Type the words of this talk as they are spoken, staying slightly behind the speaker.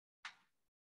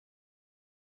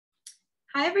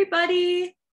Hi,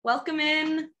 everybody. Welcome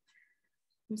in.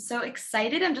 I'm so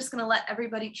excited. I'm just going to let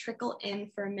everybody trickle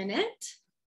in for a minute.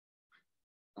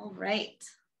 All right.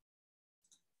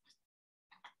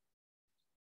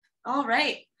 All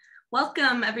right.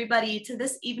 Welcome, everybody, to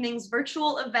this evening's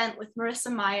virtual event with Marissa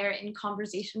Meyer in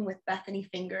conversation with Bethanie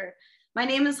Finger. My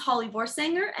name is Holly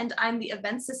Vorsanger, and I'm the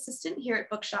events assistant here at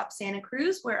Bookshop Santa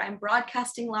Cruz, where I'm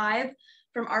broadcasting live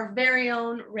from our very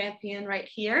own Rampion right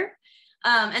here.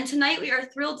 And tonight we are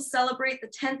thrilled to celebrate the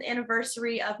 10th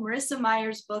anniversary of Marissa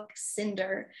Meyer's book,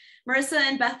 CINDER. Marissa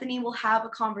and Bethanie will have a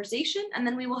conversation, and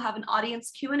then we will have an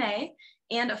audience Q&A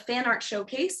and a fan art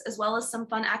showcase, as well as some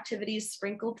fun activities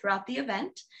sprinkled throughout the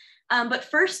event. But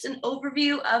first, an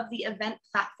overview of the event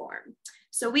platform.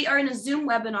 So we are in a Zoom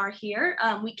webinar here.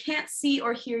 We can't see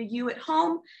or hear you at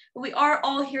home, but we are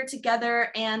all here together,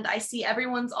 and I see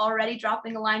everyone's already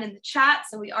dropping a line in the chat,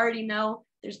 so we already know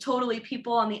there's totally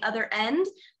people on the other end.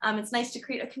 It's nice to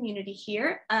create a community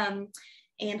here. And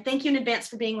thank you in advance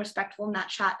for being respectful in that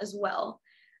chat as well.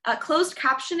 Closed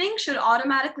captioning should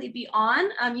automatically be on.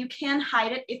 You can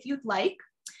hide it if you'd like.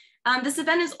 This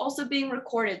event is also being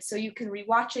recorded, so you can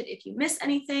rewatch it if you miss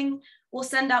anything. We'll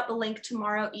send out the link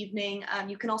tomorrow evening.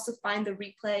 You can also find the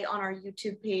replay on our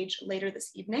YouTube page later this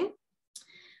evening.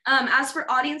 As for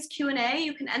audience Q&A,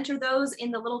 you can enter those in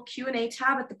the little Q&A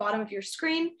tab at the bottom of your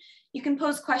screen. You can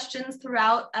pose questions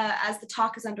throughout as the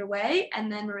talk is underway, and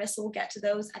then Marissa will get to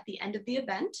those at the end of the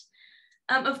event.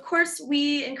 Of course,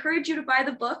 we encourage you to buy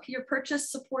the book. Your purchase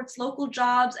supports local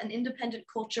jobs and independent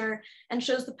culture and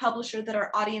shows the publisher that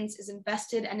our audience is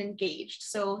invested and engaged.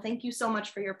 So thank you so much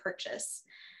for your purchase.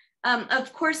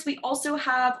 Of course, we also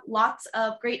have lots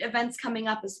of great events coming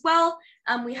up as well.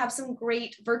 We have some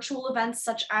great virtual events,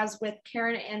 such as with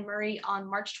Karen and Murray on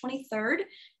March 23rd,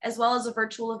 as well as a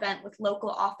virtual event with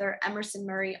local author Emerson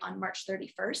Murray on March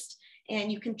 31st.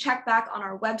 And you can check back on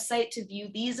our website to view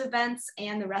these events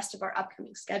and the rest of our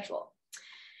upcoming schedule.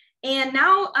 And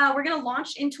now we're going to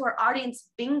launch into our audience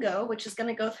bingo, which is going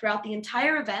to go throughout the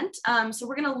entire event. So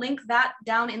we're going to link that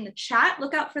down in the chat.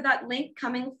 Look out for that link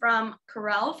coming from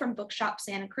Carell from Bookshop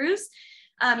Santa Cruz.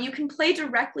 You can play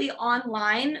directly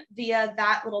online via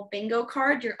that little bingo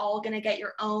card. You're all going to get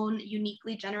your own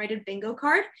uniquely generated bingo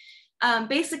card.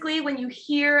 Basically, when you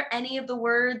hear any of the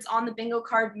words on the bingo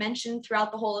card mentioned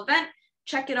throughout the whole event,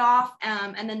 check it off.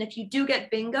 And then if you do get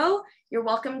bingo, you're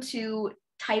welcome to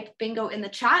type bingo in the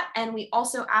chat. And we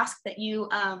also ask that you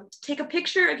take a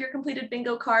picture of your completed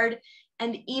bingo card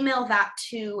and email that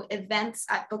to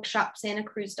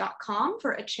events@bookshopsantacruz.com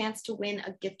for a chance to win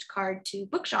a gift card to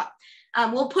Bookshop.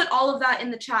 We'll put all of that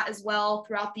in the chat as well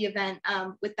throughout the event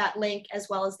with that link, as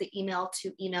well as the email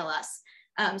to email us.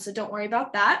 So don't worry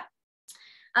about that.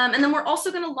 And then we're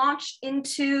also going to launch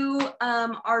into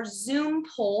our Zoom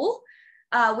poll,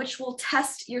 which will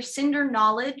test your CINDER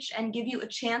knowledge and give you a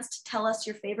chance to tell us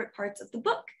your favorite parts of the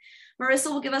book.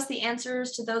 Marissa will give us the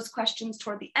answers to those questions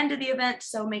toward the end of the event,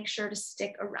 so make sure to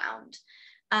stick around.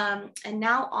 And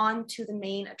now on to the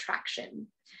main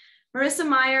attraction. Marissa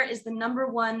Meyer is the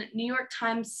 #1 New York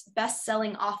Times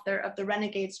best-selling author of the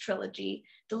Renegades trilogy,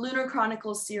 the Lunar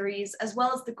Chronicles series, as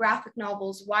well as the graphic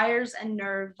novels Wires and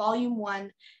Nerve Volume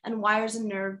 1 and Wires and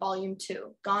Nerve Volume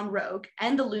 2, Gone Rogue,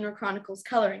 and the Lunar Chronicles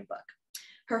coloring book.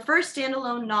 Her first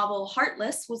standalone novel,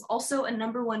 Heartless, was also a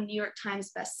 #1 New York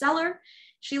Times bestseller.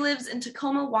 She lives in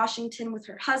Tacoma, Washington with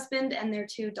her husband and their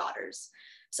 2 daughters.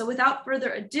 So without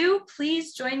further ado,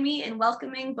 please join me in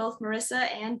welcoming both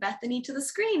Marissa and Bethanie to the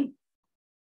screen.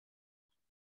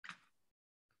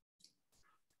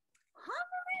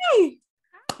 Hi.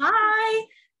 Hi.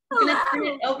 I'm going to turn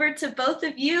it over to both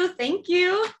of you. Thank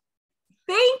you.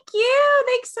 Thank you.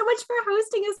 Thanks so much for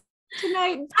hosting us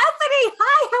tonight. Bethanie,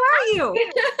 hi, how are you?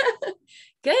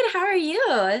 Good, how are you?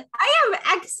 I am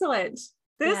excellent.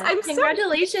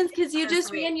 Congratulations, because you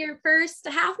just ran your first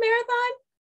half marathon.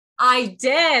 I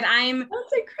did.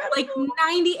 That's incredible. Like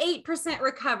 98%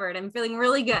 recovered. I'm feeling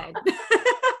really good.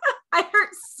 I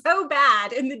hurt so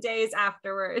bad in the days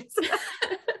afterwards.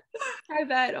 I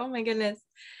bet. Oh my goodness.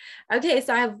 Okay,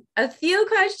 so I have a few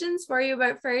questions for you,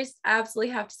 but first, I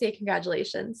absolutely have to say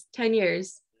congratulations. 10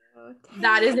 years.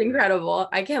 That is incredible.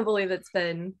 I can't believe it's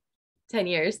been 10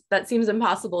 years. That seems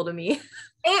impossible to me.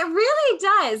 It really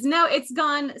does. No, it's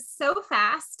gone so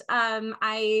fast.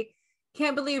 I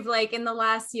can't believe, like, in the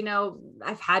last,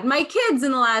 I've had my kids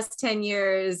in the last 10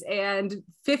 years and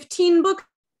 15 books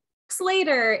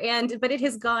later, but it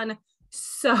has gone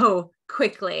so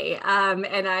quickly. And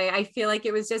I feel like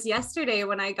it was just yesterday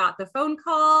when I got the phone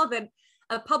call that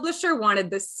a publisher wanted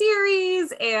the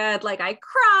series, and like I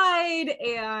cried,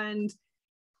 and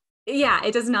yeah,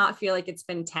 it does not feel like it's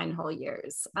been 10 whole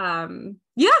years. Yeah, I'm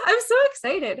so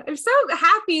excited. I'm so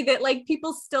happy that like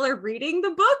people still are reading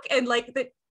the book and like that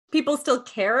people still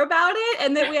care about it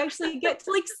and that we actually get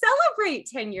to like celebrate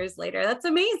 10 years later. That's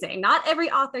amazing. Not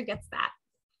every author gets that.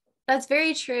 That's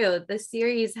very true. The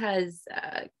series has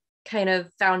kind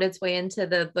of found its way into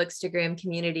the Bookstagram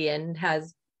community and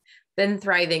has been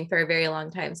thriving for a very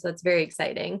long time. So that's very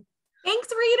exciting. Thanks,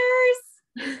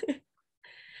 readers.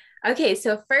 Okay,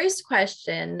 so first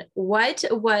question, what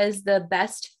was the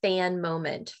best fan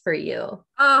moment for you?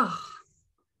 Oh,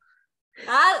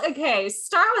 okay.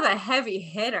 Start with a heavy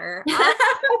hitter. I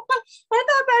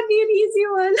thought that'd be an easy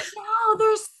one. No,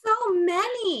 there's so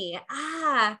many.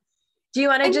 Do you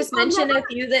want to just mention a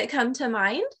few that come to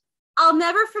mind? I'll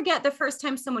never forget the first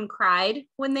time someone cried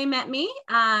when they met me.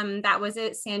 That was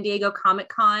at San Diego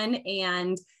Comic-Con,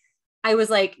 and I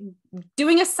was like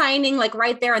doing a signing like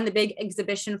right there on the big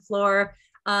exhibition floor,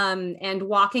 and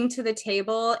walking to the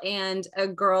table, and a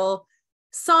girl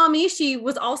saw me. She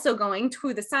was also going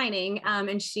to the signing,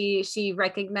 and she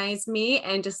recognized me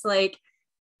and just like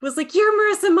was like, "You're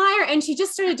Marissa Meyer," and she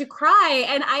just started to cry,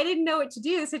 and I didn't know what to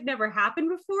do. This had never happened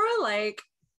before. Like,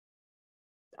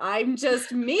 I'm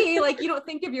just me. Like, you don't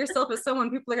think of yourself as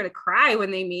someone people are gonna cry when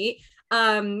they meet.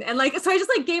 And like, so I just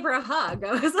like gave her a hug.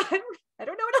 I was like, I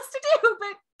don't know what else to do,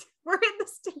 but we're in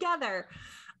this together.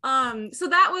 So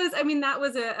that was, I mean, that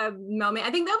was a moment.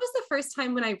 I think that was the first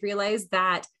time when I realized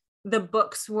that the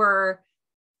books were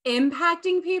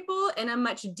impacting people in a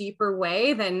much deeper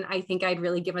way than I think I'd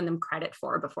really given them credit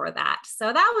for before that.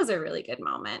 So that was a really good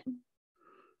moment.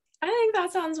 I think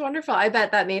that sounds wonderful. I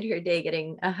bet that made her day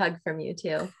getting a hug from you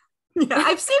too. Yeah,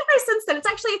 I've seen her since then.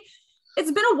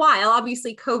 It's been a while.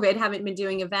 Obviously, COVID, haven't been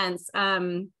doing events.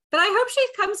 But I hope she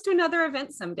comes to another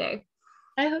event someday.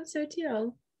 I hope so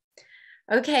too.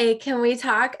 Okay, can we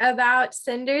talk about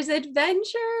Cinder's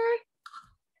adventure?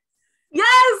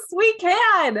 Yes, we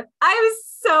can. I was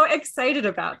so excited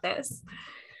about this.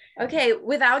 Okay,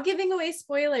 without giving away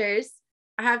spoilers,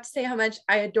 I have to say how much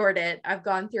I adored it. I've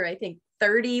gone through, I think,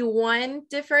 31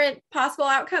 different possible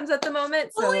outcomes at the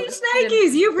moment. So holy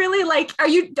shnikes, you really like, are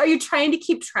you trying to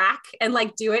keep track and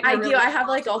like do it? I do. I have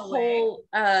like a whole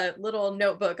little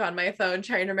notebook on my phone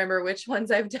trying to remember which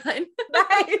ones I've done.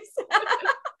 Nice.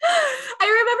 I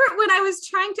remember when I was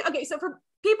trying to, okay, so for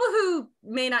people who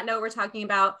may not know what we're talking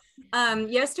about,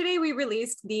 yesterday we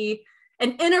released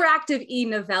an interactive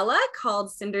e-novella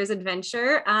called Cinder's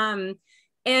Adventure.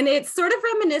 And it's sort of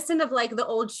reminiscent of like the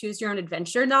old Choose Your Own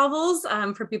Adventure novels,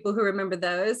 for people who remember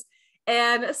those.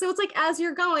 And so it's like, as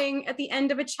you're going at the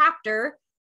end of a chapter,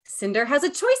 Cinder has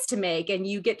a choice to make and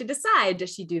you get to decide,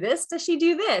 does she do this? Does she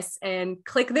do this? And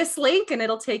click this link and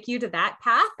it'll take you to that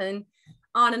path and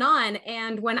on and on.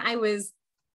 And when I was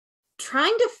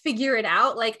trying to figure it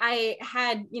out, like I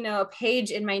had, a page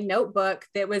in my notebook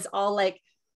that was all like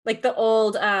the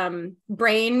old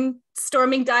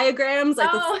brainstorming diagrams,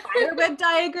 like the spider web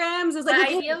diagrams. It was like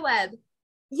the idea web.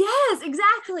 Yes,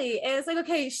 exactly. And it's like,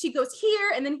 okay, she goes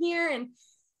here and then here. And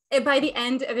by the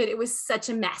end of it, it was such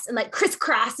a mess and like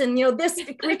crisscross. And, this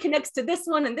reconnects to this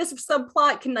one and this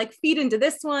subplot can like feed into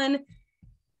this one.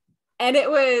 And it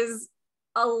was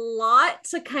a lot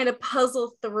to kind of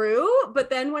puzzle through. But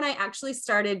then when I actually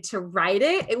started to write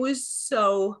it, it was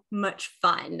so much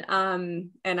fun.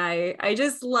 And I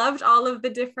just loved all of the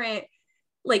different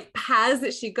like paths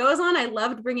that she goes on. I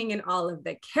loved bringing in all of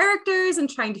the characters and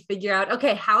trying to figure out,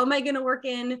 okay, how am I going to work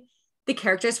in the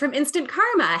characters from Instant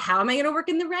Karma? How am I going to work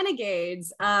in the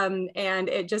Renegades? And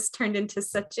it just turned into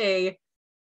such a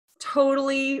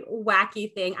totally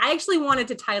wacky thing. I actually wanted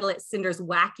to title it Cinder's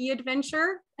Wacky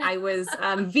Adventure. I was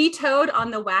vetoed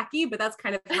on the wacky, but that's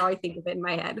kind of how I think of it in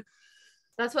my head.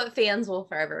 That's what fans will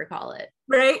forever call it.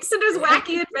 Right? Cinder's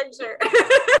Wacky Adventure.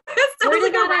 Where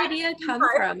did that idea come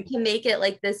from to make it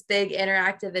like this big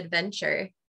interactive adventure?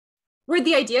 Where'd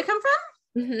the idea come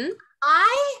from? Mm-hmm.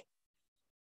 I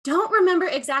don't remember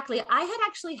exactly. I had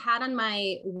actually had on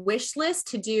my wish list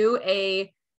to do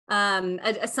a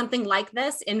something like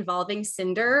this involving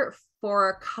Cinder for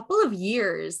a couple of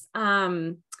years.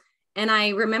 And I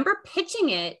remember pitching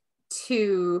it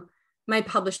to my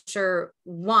publisher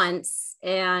once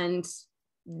and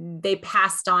they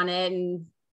passed on it, and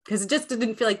because it just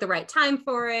didn't feel like the right time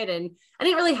for it. And I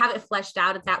didn't really have it fleshed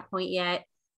out at that point yet.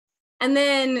 And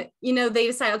then, they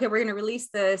decided, okay, we're going to release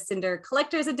the Cinder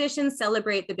Collector's Edition,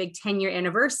 celebrate the big 10-year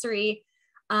anniversary.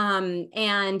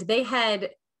 And they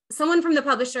had someone from the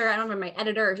publisher, I don't remember, my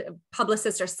editor,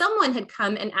 publicist, or someone had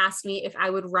come and asked me if I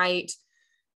would write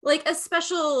like a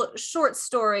special short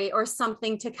story or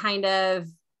something to kind of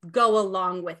go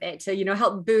along with it to,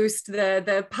 help boost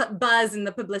the buzz and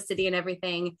the publicity and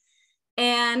everything.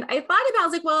 And I thought about, I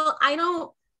was like, well, I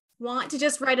don't want to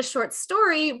just write a short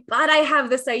story, but I have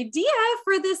this idea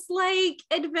for this like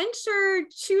adventure,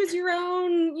 choose your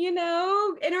own,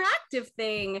 interactive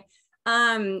thing.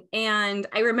 And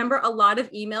I remember a lot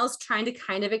of emails trying to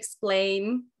kind of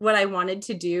explain what I wanted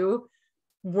to do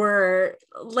were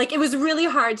like, it was really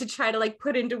hard to try to like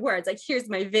put into words, like, here's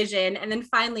my vision. And then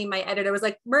finally my editor was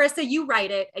like, Marissa, you write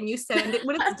it and you send it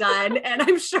when it's done. And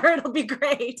I'm sure it'll be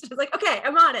great. I was like, okay,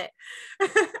 I'm on it.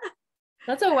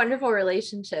 That's a wonderful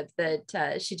relationship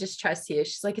that she just trusts you.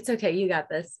 She's like, it's okay. You got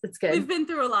this. It's good. We've been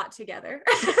through a lot together.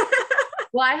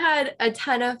 Well, I had a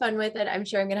ton of fun with it. I'm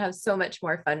sure I'm going to have so much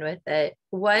more fun with it.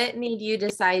 What made you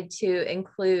decide to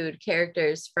include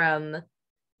characters from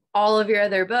all of your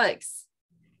other books?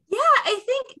 Yeah, I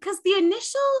think because the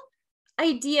initial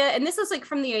idea, and this was like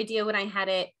from the idea when I had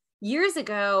it years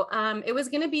ago, it was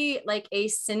going to be like a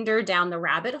Cinder down the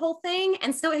rabbit hole thing.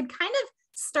 And so it kind of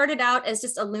started out as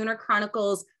just a Lunar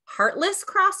Chronicles Heartless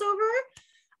crossover.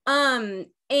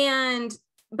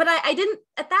 But I didn't,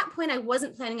 at that point, I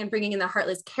wasn't planning on bringing in the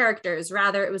Heartless characters.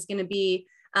 Rather, it was going to be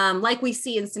like we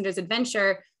see in Cinder's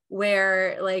Adventure,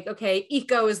 where like, okay,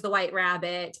 Eco is the White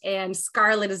Rabbit and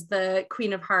Scarlet is the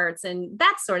Queen of Hearts and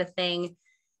that sort of thing.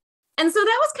 And so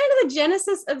that was kind of the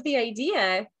genesis of the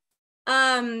idea.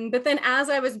 But then as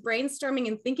I was brainstorming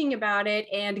and thinking about it,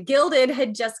 and Gilded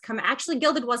had just come, actually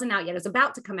Gilded wasn't out yet, it was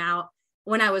about to come out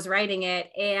when I was writing it.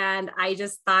 And I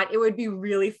just thought it would be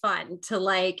really fun to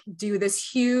like do this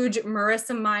huge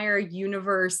Marissa Meyer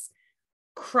universe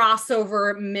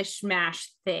crossover mishmash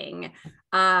thing.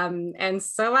 And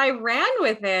so I ran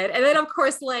with it. And then of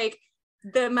course, like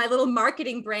my little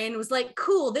marketing brain was like,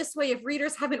 cool, this way, if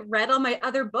readers haven't read all my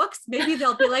other books, maybe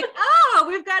they'll be like, oh,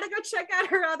 we've got to go check out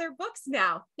her other books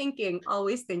now.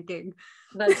 Always thinking.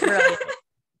 That's right.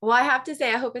 Well, I have to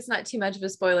say, I hope it's not too much of a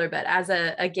spoiler, but as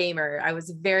a gamer, I was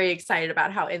very excited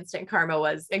about how Instant Karma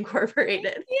was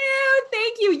incorporated.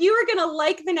 Thank you. You are going to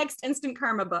like the next Instant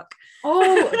Karma book.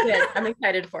 Oh, good. I'm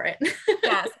excited for it.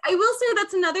 Yes. I will say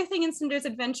that's another thing in Cinder's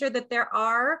Adventure, that there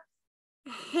are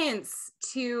hints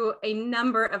to a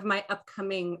number of my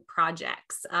upcoming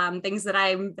projects, things that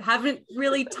I haven't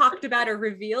really talked about or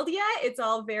revealed yet. It's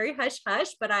all very hush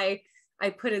hush, but I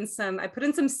put in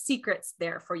some secrets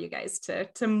there for you guys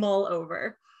to mull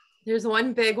over. There's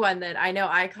one big one that I know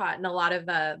I caught, and a lot of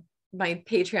my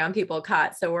Patreon people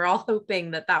caught. So we're all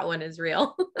hoping that one is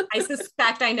real. I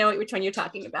suspect I know which one you're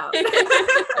talking about.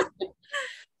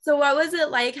 So what was it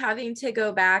like having to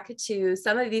go back to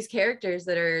some of these characters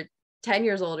that are 10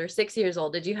 years old or 6 years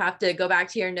old? Did you have to go back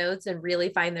to your notes and really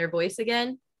find their voice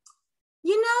again?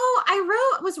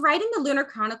 I was writing the Lunar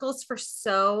Chronicles for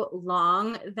so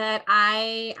long that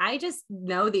I just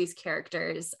know these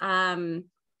characters. I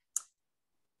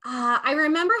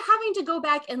remember having to go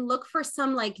back and look for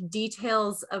some like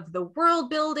details of the world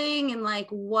building and like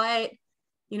what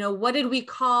did we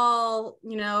call,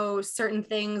 certain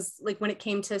things, like when it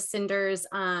came to Cinder's,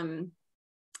 I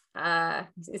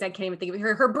can't even think of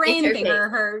her brain thing, or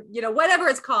her, whatever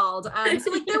it's called.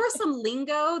 So like there was some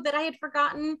lingo that I had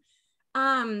forgotten.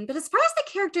 But as far as the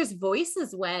characters'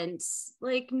 voices went,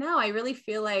 like, no, I really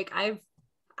feel like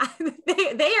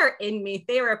they are in me.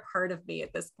 They are a part of me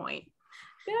at this point.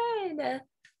 Good.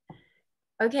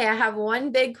 Okay, I have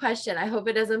one big question. I hope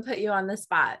it doesn't put you on the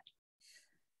spot.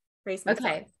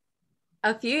 Okay.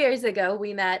 A few years ago,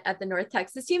 we met at the North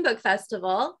Texas Teen Book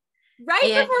Festival. Right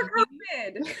before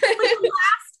COVID. Like the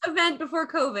last event before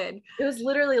COVID. It was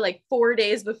literally like 4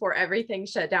 days before everything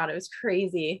shut down. It was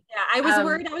crazy. Yeah, I was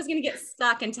worried I was going to get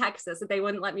stuck in Texas, that they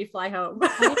wouldn't let me fly home.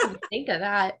 I didn't think of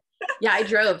that. Yeah, I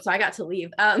drove, so I got to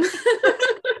leave.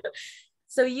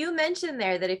 So you mentioned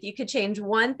there that if you could change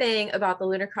one thing about the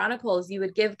Lunar Chronicles, you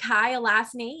would give Kai a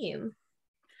last name.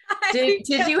 Did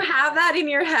you have that in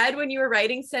your head when you were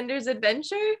writing Cinder's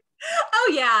Adventure?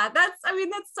 Oh yeah, that's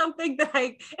something that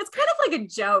it's kind of like a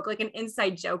joke, like an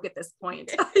inside joke at this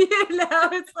point.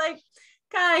 It's like,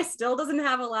 Kai still doesn't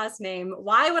have a last name.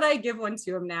 Why would I give one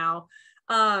to him now?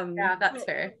 Yeah, that's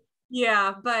fair.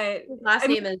 Yeah, but his last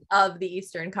name is of the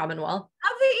Eastern Commonwealth.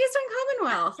 Of the Eastern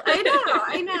Commonwealth. I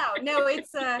know. No,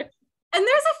 it's and there's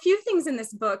a few things in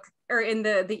this book, or in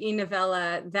the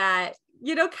e-novella, that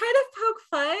kind of poke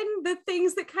fun, the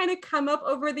things that kind of come up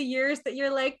over the years that you're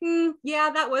like,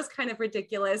 yeah, that was kind of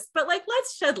ridiculous, but like,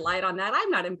 let's shed light on that. I'm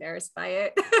not embarrassed by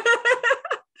it.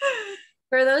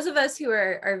 For those of us who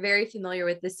are very familiar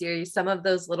with the series, some of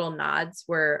those little nods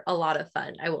were a lot of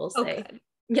fun, I will say. Oh,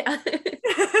 yeah.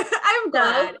 I'm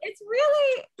glad. It's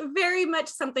really very much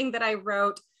something that I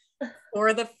wrote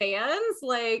for the fans.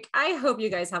 Like, I hope you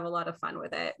guys have a lot of fun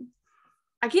with it.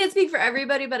 I can't speak for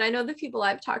everybody, but I know the people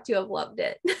I've talked to have loved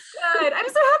it. Good. I'm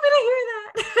so happy to hear that.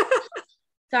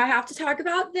 So I have to talk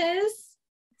about this.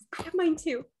 I have mine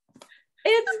too.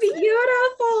 It's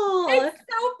beautiful. It's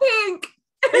so pink.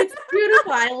 It's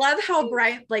beautiful. I love how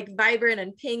bright, like vibrant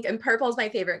and pink, and purple is my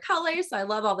favorite color. So I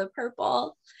love all the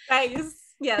purple. Guys,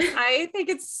 yes, I think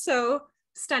it's so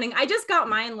stunning. I just got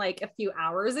mine like a few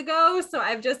hours ago. So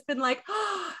I've just been like,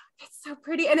 oh, it's so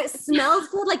pretty. And it smells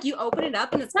good. Like you open it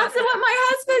up and it's That's what my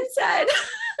husband said.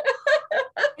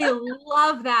 I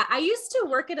love that. I used to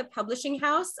work at a publishing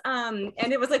house. And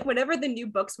it was like whenever the new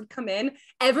books would come in,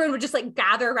 everyone would just like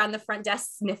gather around the front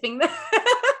desk sniffing them.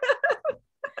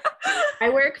 I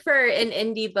work for an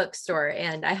indie bookstore,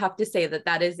 and I have to say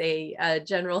that is a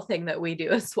general thing that we do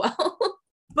as well.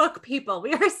 Book people,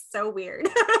 we are so weird.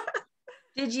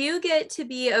 Did you get to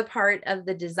be a part of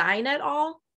the design at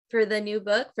all for the new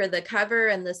book, for the cover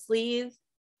and the sleeve?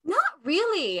 Not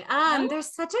really. No?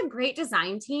 There's such a great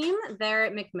design team there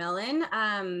at Macmillan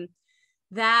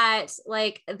that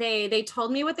like they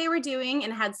told me what they were doing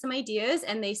and had some ideas,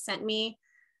 and they sent me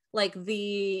like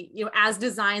the, you know, as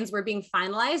designs were being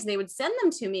finalized, they would send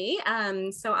them to me.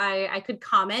 So I could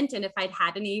comment, and if I'd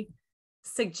had any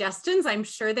suggestions, I'm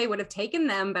sure they would have taken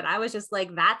them, but I was just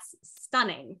like, that's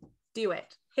stunning. Do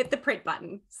it. Hit the print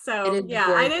button. So yeah,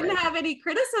 I didn't have any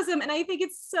criticism, and I think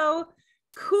it's so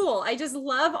cool. I just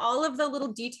love all of the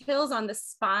little details on the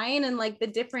spine and like the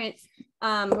different,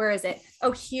 where is it?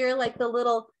 Oh, here, like the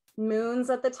little moons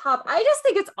at the top. I just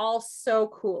think it's all so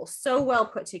cool. So well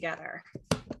put together.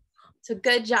 So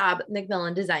good job,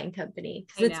 Macmillan Design Company,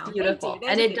 because it's beautiful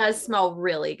and it does smell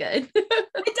really good.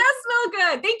 It does smell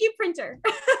good. Thank you, printer.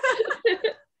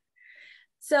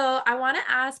 So I want to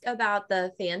ask about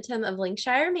the Phantom of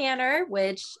Linkshire Manor,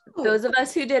 which those of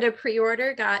us who did a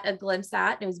pre-order got a glimpse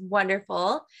at. It was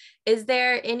wonderful. Is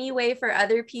there any way for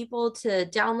other people to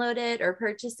download it or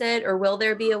purchase it, or will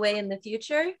there be a way in the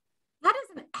future? That is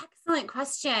an excellent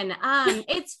question.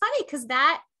 It's funny because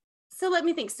so let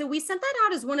me think. So we sent that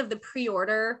out as one of the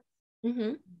pre-order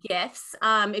gifts,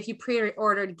 if you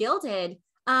pre-ordered Gilded,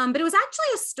 but it was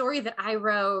actually a story that I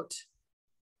wrote,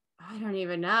 I don't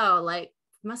even know, like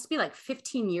must be like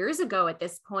 15 years ago at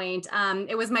this point.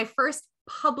 It was my first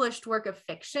published work of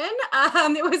fiction.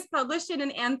 It was published in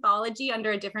an anthology under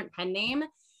a different pen name.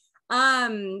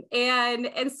 And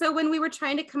so when we were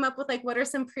trying to come up with like, what are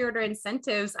some pre-order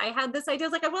incentives, I had this idea, I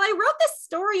was like, well, I wrote this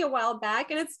story a while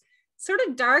back and it's sort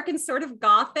of dark and sort of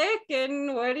gothic.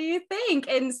 And what do you think?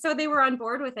 And so they were on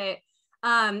board with it.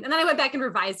 And then I went back and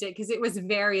revised it because it was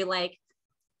very like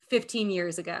 15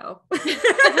 years ago. But it's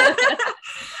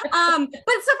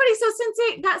so funny. So since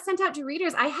it got sent out to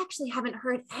readers, I actually haven't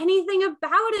heard anything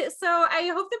about it. So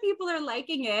I hope that people are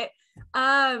liking it.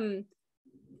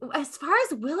 As far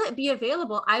as will it be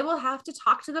available, I will have to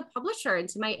talk to the publisher and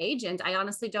to my agent. I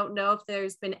honestly don't know if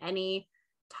there's been any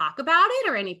talk about it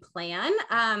or any plan.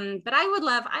 But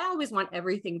I always want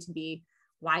everything to be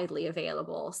widely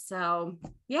available. So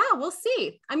yeah, we'll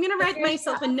see. I'm going to write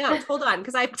myself a note. Hold on,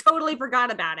 because I totally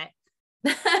forgot about it.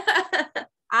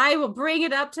 I will bring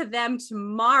it up to them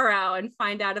tomorrow and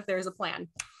find out if there's a plan.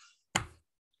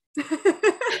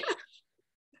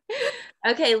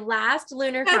 Okay, last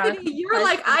Lunar Chronicles. You were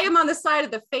like, I am on the side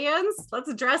of the fans. Let's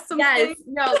address some things.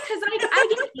 No, because I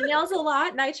get emails a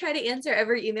lot and I try to answer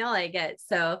every email I get.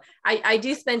 So I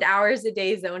do spend hours a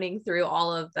day zoning through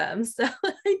all of them. So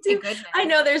I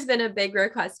know there's been a big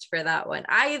request for that one.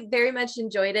 I very much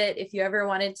enjoyed it. If you ever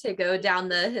wanted to go down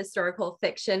the historical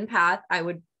fiction path, I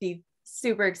would be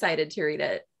super excited to read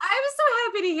it. I was so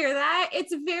happy to hear that.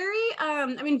 It's very,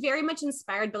 very much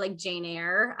inspired by like Jane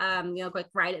Eyre, like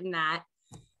right in that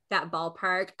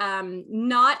ballpark.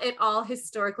 Not at all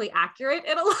historically accurate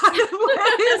in a lot of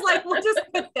ways. Like we'll just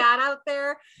put that out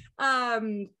there.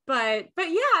 But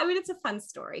yeah, it's a fun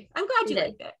story. I'm glad you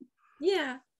liked it.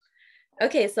 Yeah.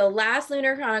 Okay, so last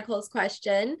Lunar Chronicles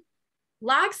question.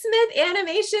 Locksmith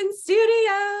Animation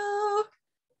Studio.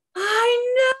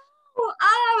 I know.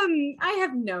 I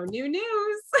have no new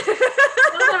news.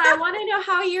 I want to know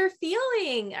how you're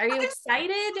feeling. Are you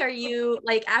excited? Are you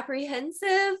like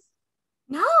apprehensive?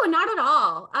 No, not at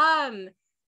all.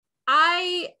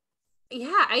 I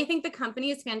think the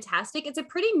company is fantastic. It's a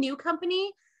pretty new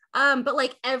company, but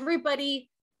like everybody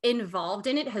involved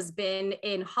in it has been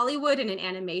in Hollywood and in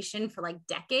animation for like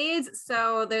decades.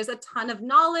 So there's a ton of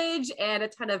knowledge and a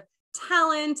ton of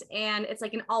talent, and it's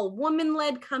like an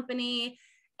all-woman-led company.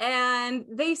 And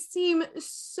they seem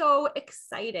so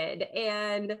excited.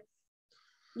 And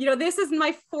this is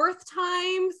my fourth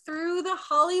time through the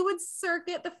Hollywood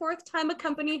circuit, the fourth time a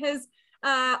company has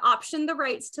optioned the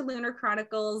rights to Lunar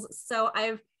Chronicles. So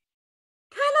I've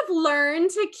kind of learned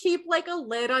to keep like a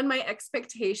lid on my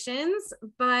expectations,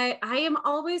 but I am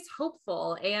always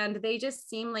hopeful, and they just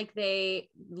seem like they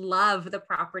love the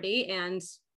property, and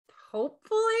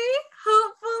hopefully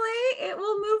it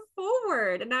will move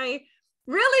forward. And I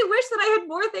really wish that I had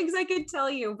more things I could tell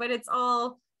you, but it's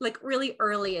all like really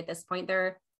early at this point.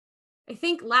 I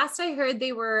think last I heard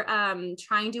they were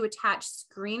trying to attach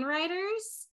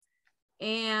screenwriters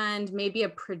and maybe a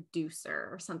producer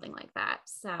or something like that.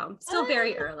 So still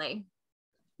very early.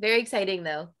 Very exciting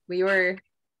though.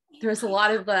 There was a lot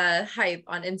of hype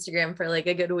on Instagram for like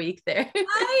a good week there.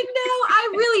 I know. I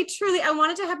really, truly, I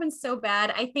want it to happen so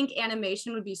bad. I think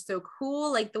animation would be so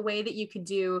cool. Like the way that you could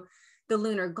do the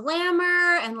lunar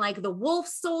glamour and like the wolf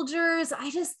soldiers.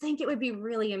 I just think it would be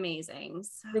really amazing.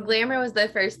 So, the glamour was the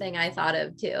first thing I thought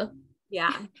of too.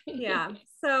 Yeah. Yeah.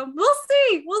 So we'll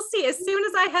see. We'll see. As soon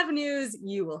as I have news,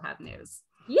 you will have news.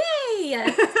 Yay!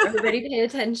 Everybody pay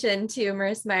attention to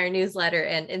Marissa Meyer newsletter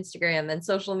and Instagram and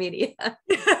social media.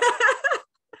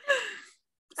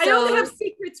 I only have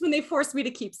secrets when they force me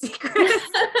to keep secrets.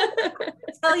 I'd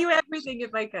tell you everything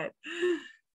if I could.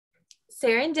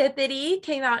 Serendipity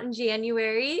came out in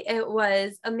January. It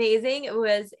was amazing. It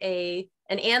was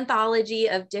an anthology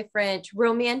of different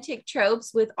romantic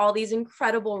tropes with all these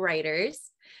incredible writers.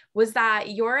 Was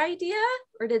that your idea,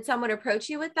 or did someone approach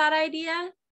you with that idea?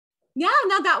 Yeah,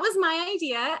 no, that was my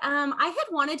idea. I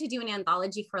had wanted to do an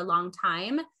anthology for a long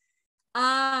time.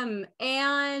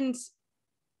 And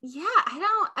yeah,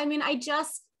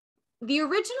 the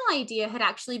original idea had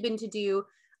actually been to do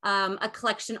a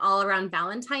collection all around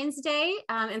Valentine's Day.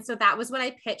 And so that was what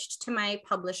I pitched to my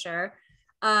publisher.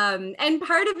 And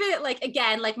part of it, like,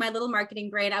 again, like my little marketing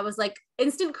brain, I was like,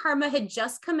 Instant Karma had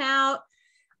just come out.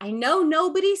 I know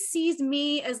nobody sees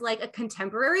me as like a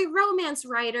contemporary romance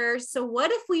writer. So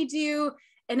what if we do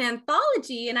an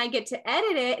anthology and I get to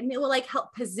edit it, and it will like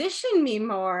help position me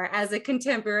more as a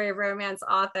contemporary romance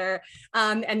author.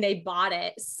 And they bought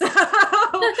it. So,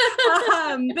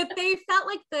 but they felt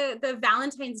like the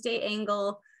Valentine's Day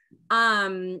angle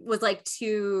was like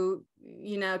too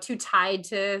tied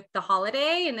to the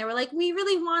holiday. And they were like, we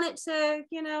really want it to,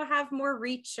 have more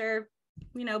reach, or,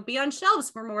 be on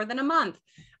shelves for more than a month.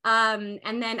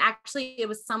 And then actually it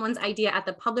was someone's idea at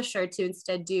the publisher to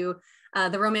instead do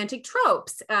the romantic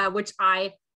tropes, which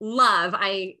I love.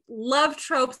 I love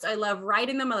tropes. I love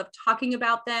writing them. I love talking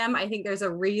about them. I think there's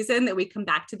a reason that we come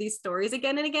back to these stories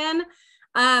again and again.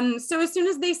 So as soon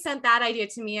as they sent that idea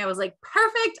to me, I was like,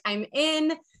 perfect, I'm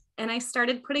in. And I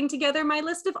started putting together my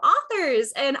list of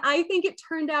authors. And I think it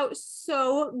turned out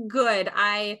so good.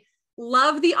 I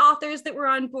love the authors that were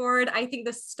on board. I think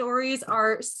the stories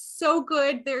are so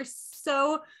good. They're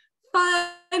so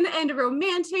fun and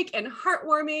romantic and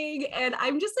heartwarming. And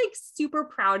I'm just like super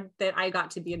proud that I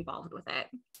got to be involved with it.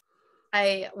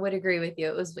 I would agree with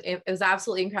you. It was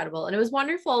absolutely incredible. And it was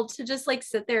wonderful to just like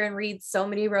sit there and read so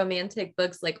many romantic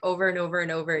books like over and over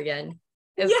and over again.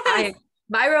 Yes.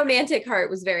 My romantic heart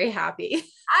was very happy.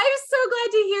 I'm so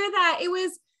glad to hear that. It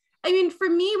was, for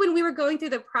me, when we were going through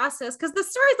the process, because the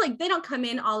stories, like, they don't come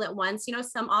in all at once.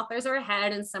 Some authors are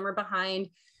ahead and some are behind.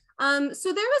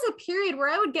 So there was a period where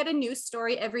I would get a new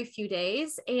story every few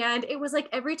days. And it was like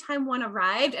every time one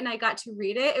arrived and I got to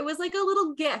read it, it was like a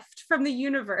little gift from the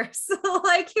universe.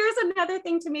 Like, here's another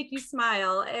thing to make you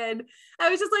smile. And I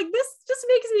was just like, this just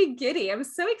makes me giddy. I'm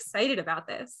so excited about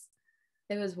this.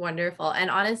 It was wonderful. And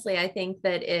honestly, I think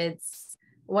that it's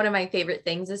one of my favorite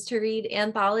things is to read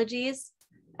anthologies.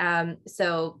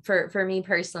 So for me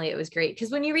personally, it was great because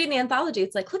when you read an anthology,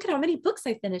 it's like, look at how many books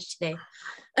I finished today.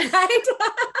 Right?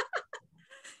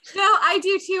 No, I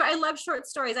do too. I love short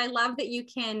stories. I love that you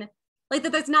can, like,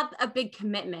 that there's not a big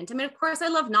commitment. Of course, I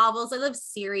love novels. I love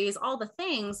series, all the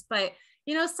things, but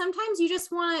sometimes you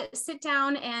just want to sit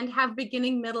down and have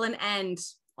beginning, middle, and end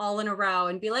all in a row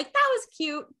and be like, that was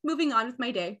cute. Moving on with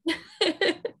my day.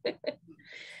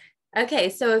 Okay,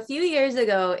 so a few years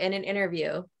ago in an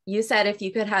interview, you said if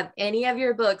you could have any of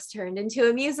your books turned into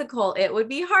a musical, it would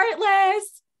be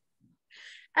Heartless.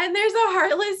 And there's a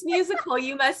Heartless musical.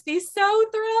 You must be so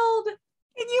thrilled.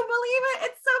 Can you believe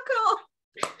it? It's so cool.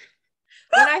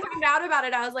 When I found out about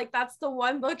it, I was like, that's the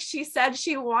one book she said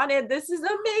she wanted. This is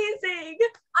amazing.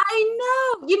 I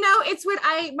know. It's what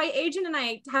my agent and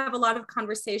I have a lot of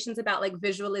conversations about, like,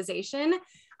 visualization.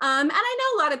 And I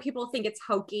know a lot of people think it's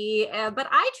hokey, but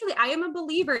I am a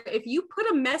believer. If you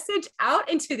put a message out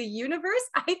into the universe,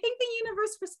 I think the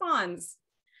universe responds.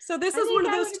 So this is one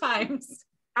of those times.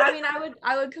 I mean,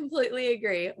 I would completely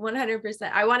agree.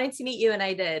 100%. I wanted to meet you and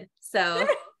I did. So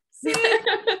see, just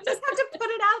have to put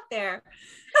it out there.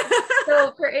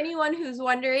 So for anyone who's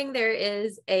wondering, there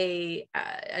is a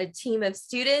team of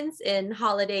students in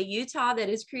Holiday, Utah that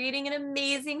is creating an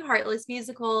amazing Heartless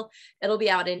musical. It'll be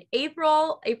out in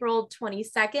April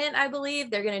 22nd, I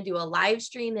believe. They're going to do a live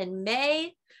stream in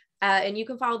May. And you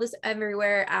can follow this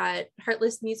everywhere at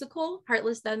Heartless the Musical,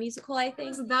 I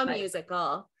think. The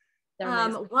musical.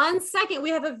 1 second, we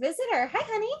have a visitor. Hi,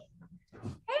 honey.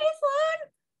 Hey, Sloan.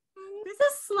 This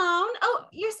is Sloan. Oh,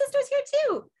 your sister's here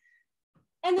too.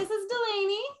 And this is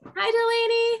Delaney. Hi,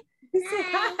 Delaney.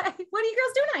 Hi. What are you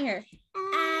girls doing out here?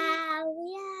 We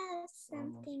have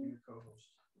something.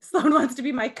 Sloan wants to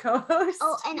be my co-host.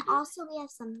 Oh, and also we have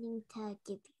something to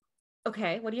give you.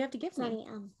 Okay, what do you have to give me?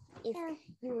 Sorry, if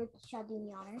you would show me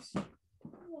the honors.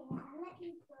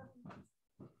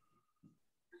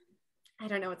 I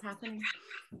don't know what's happening.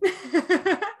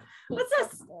 What's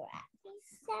this?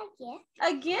 It's a gift.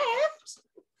 A gift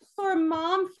for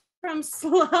Mom from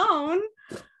Sloan.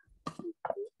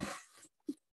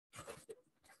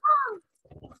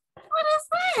 What is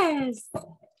this? A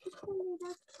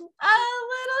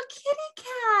little kitty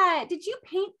cat. Did you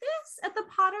paint this at the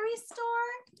pottery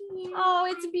store? Yeah. Oh,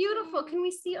 it's beautiful. Can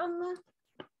we see on the...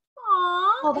 Aww.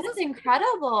 Oh, that's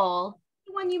incredible.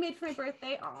 The one you made for my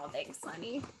birthday. Oh, thanks,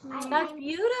 honey. That's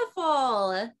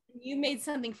beautiful. You made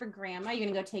something for Grandma. You're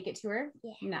gonna go take it to her?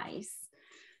 Yeah. Nice.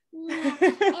 Yeah. And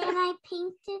I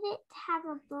painted it to have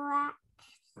a black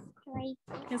stripe.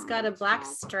 It's got a black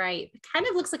stripe. It kind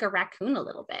of looks like a raccoon a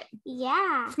little bit.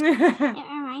 Yeah. It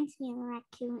reminds me of a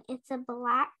raccoon. It's a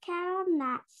black cat on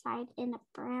that side and a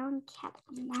brown cat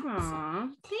on that side. Aww.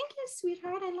 Thank you,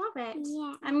 sweetheart. I love it.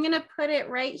 Yeah. I'm gonna put it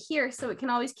right here so it can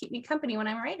always keep me company when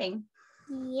I'm writing.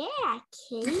 Yeah,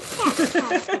 kitty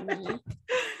cat company.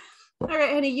 All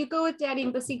right, honey, you go with Daddy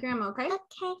and go see Grandma, okay?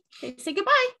 Okay. Say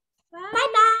goodbye.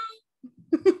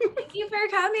 Bye-bye. Thank you for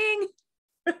coming.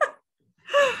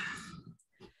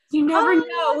 You never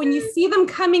know when you see them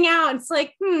coming out. It's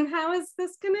like, how is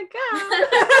this gonna go?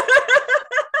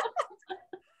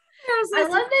 I love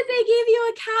that they gave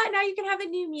you a cat. Now you can have a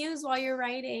new muse while you're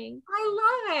writing.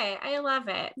 I love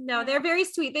it. No, they're very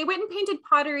sweet. They went and painted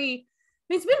pottery.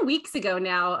 It's been weeks ago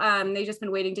now. They've just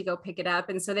been waiting to go pick it up.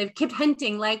 And so they've kept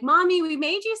hinting like, Mommy, we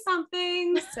made you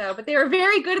something. So, but they were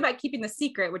very good about keeping the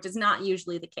secret, which is not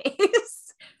usually the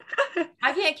case.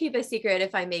 I can't keep a secret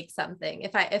if I make something.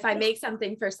 If I make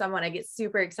something for someone, I get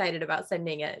super excited about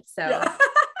sending it. So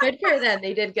good for them.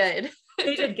 They did good.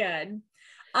 They did good.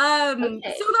 Okay. So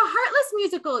the Heartless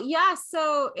musical, yeah.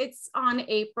 So it's on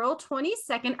April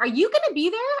 22nd. Are you going to be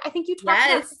there? I think you talked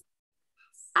about.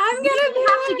 I'm gonna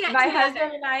have to be get my together.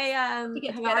 husband and I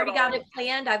have already got it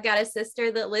planned. I've got a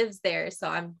sister that lives there, so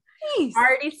I'm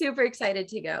already super excited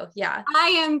to go. Yeah, I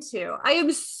am too. I am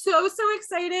so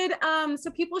excited.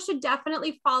 So people should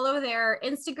definitely follow their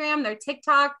Instagram, their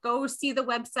TikTok. Go see the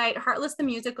website Heartless the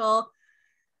Musical.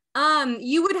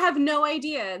 You would have no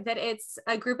idea that it's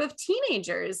a group of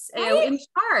teenagers in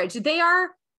charge. They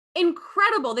are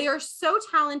incredible. They are so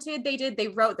talented. They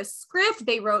wrote the script,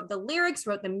 they wrote the lyrics,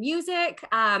 wrote the music,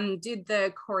 did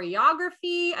the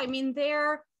choreography. I mean,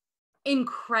 they're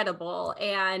incredible.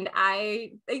 And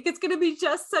I think it's going to be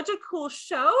just such a cool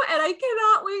show. And I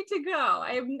cannot wait to go.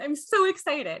 I'm so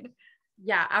excited.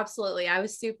 Yeah, absolutely. I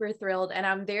was super thrilled. And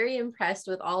I'm very impressed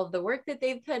with all of the work that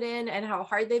they've put in and how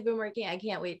hard they've been working. I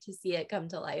can't wait to see it come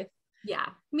to life. Yeah,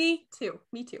 me too.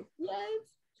 Yes.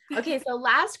 Okay, so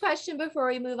last question before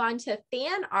we move on to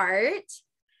fan art.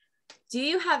 Do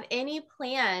you have any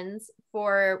plans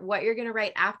for what you're going to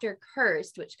write after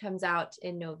Cursed, which comes out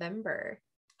in November?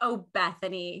 Oh,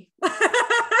 Bethany.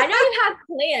 I know you have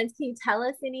plans. Can you tell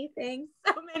us anything?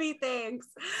 So many things.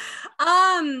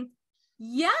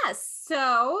 Yes.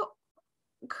 So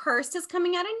Cursed is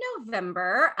coming out in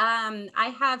November.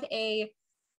 I have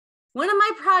one of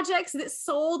my projects that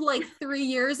sold like 3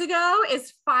 years ago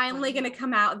is finally going to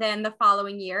come out then the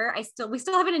following year. We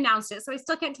still haven't announced it, so I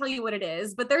still can't tell you what it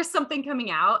is, but there's something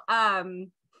coming out.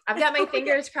 I've got my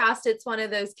fingers crossed it's one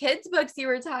of those kids books you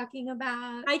were talking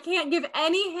about. I can't give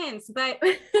any hints, but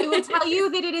I will tell you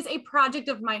that it is a project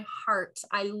of my heart.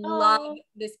 I love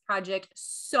this project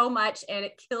so much, and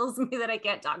it kills me that I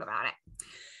can't talk about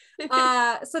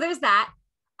it. So there's that.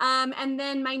 And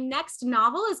then my next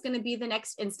novel is going to be the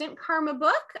next Instant Karma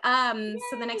book.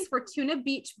 So the next Fortuna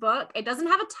Beach book. It doesn't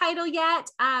have a title yet,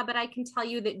 but I can tell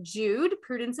you that Jude,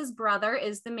 Prudence's brother,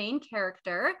 is the main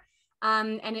character.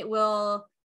 And it will,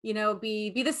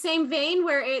 be the same vein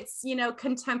where it's,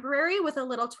 contemporary with a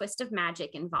little twist of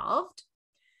magic involved.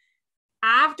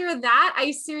 after that,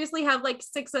 I seriously have like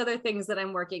 6 other things that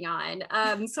I'm working on.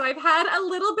 So I've had a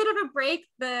little bit of a break.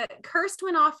 The Cursed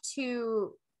went off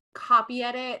to copy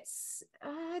edits.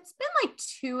 It's been like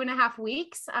 2.5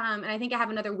 weeks. And I think I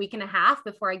have another week and a half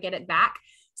before I get it back.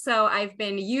 So I've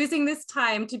been using this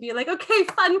time to be like, okay,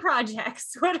 fun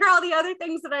projects. What are all the other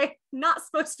things that I'm not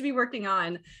supposed to be working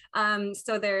on?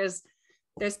 So there's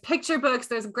picture books,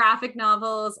 there's graphic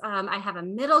novels. I have a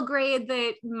middle grade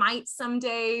that might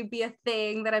someday be a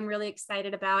thing that I'm really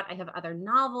excited about. I have other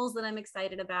novels that I'm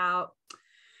excited about.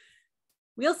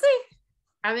 We'll see.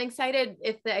 I'm excited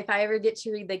if I ever get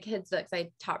to read the kids' books. I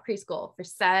taught preschool for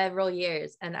several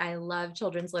years and I love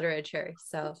children's literature.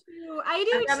 So I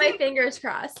do. I've got my fingers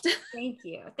crossed. Thank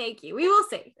you. Thank you. We will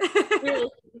see.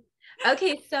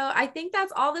 Okay, so I think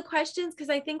that's all the questions because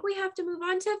I think we have to move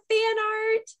on to fan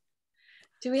art.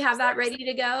 Do we have that ready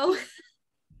to go?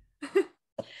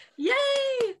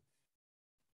 Yay!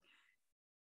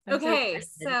 Okay,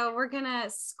 so we're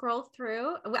gonna scroll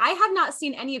through. I have not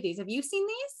seen any of these. Have you seen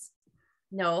these?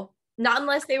 No, not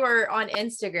unless they were on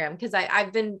Instagram because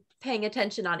I've been paying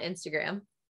attention on Instagram.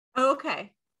 Oh,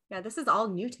 okay. Yeah, this is all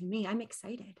new to me. I'm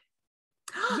excited.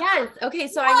 Yes. Okay,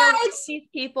 so I know one of these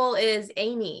people is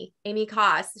Amy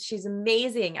Koss. She's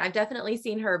amazing. I've definitely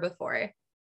seen her before.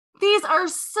 These are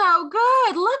so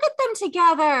good. Look at them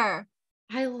together.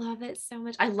 I love it so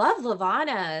much. I love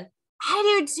Lavana.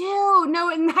 I do too.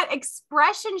 No, and that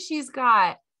expression she's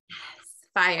got. Yes,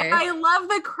 fire. And I love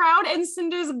the crown and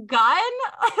Cinder's gun.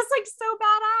 It's like so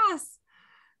badass.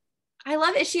 I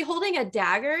love it. Is she holding a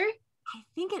dagger? I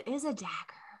think it is a dagger.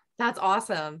 That's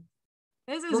awesome.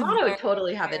 This is Lavana would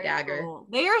totally have a dagger. Cool.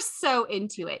 They are so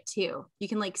into it too. You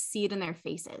can like see it in their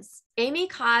faces. Amy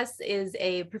Koss is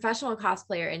a professional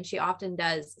cosplayer and she often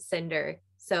does Cinder.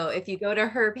 So if you go to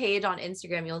her page on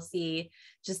Instagram, you'll see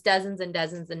just dozens and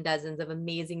dozens and dozens of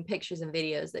amazing pictures and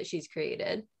videos that she's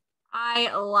created.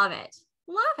 I love it.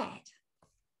 Love it.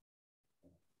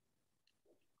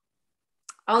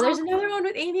 Oh, there's another one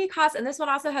with Amy Koss. And this one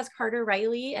also has Carter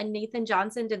Riley and Nathan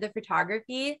Johnson did the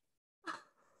photography.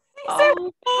 These are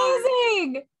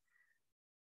amazing.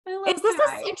 Is this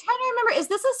I'm trying to remember, is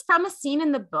this from a scene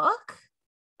in the book?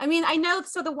 I mean, I know,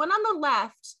 so the one on the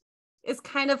left is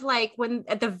kind of like when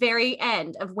at the very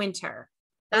end of winter.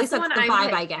 At least that's the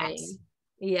vibe I get.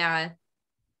 Yeah.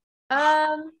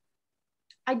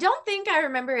 I don't think I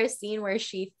remember a scene where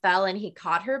she fell and he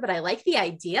caught her, but I like the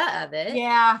idea of it.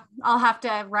 Yeah, I'll have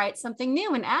to write something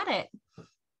new and add it.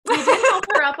 He did help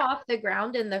her up off the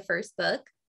ground in the first book.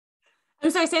 I'm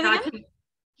sorry, say that again?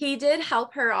 He did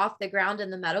help her off the ground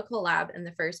in the medical lab in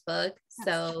the first book.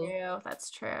 That's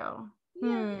true.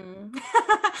 Yeah.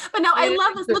 But no, I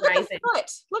love this. Look at the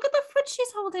foot. Look at the foot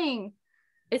she's holding.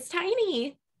 It's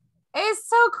tiny. It's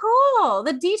so cool.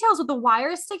 The details with the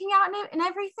wires sticking out and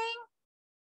everything.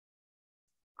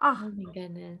 Oh my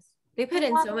goodness. They put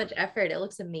in so much effort. It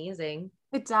looks amazing.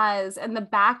 It does. And the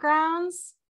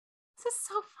backgrounds. This is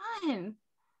so fun.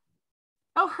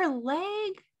 Oh, her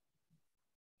leg.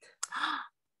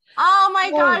 Oh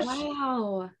my gosh.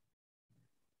 Wow.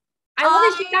 I love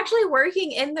that she's actually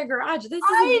working in the garage. This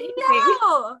is amazing. I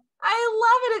know. I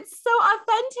love it. It's so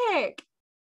authentic.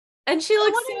 And she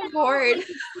looks so bored. Like,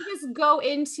 she just go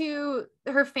into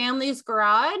her family's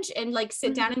garage and like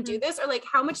sit down and do this, or like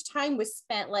how much time was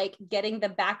spent like getting the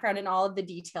background and all of the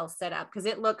details set up, because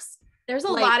it looks there's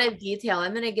a lot of detail.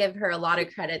 I'm going to give her a lot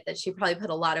of credit that she probably put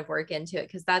a lot of work into it,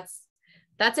 because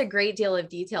that's a great deal of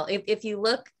detail. If you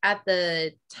look at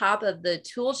the top of the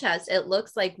tool chest, it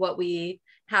looks like what we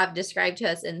have described to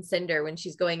us in Cinder when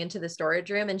she's going into the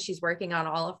storage room and she's working on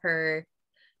all of her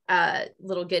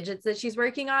little gadgets that she's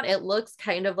working on. It looks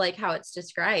kind of like how it's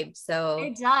described. So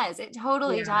it does. It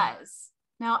totally does.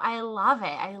 No, I love it.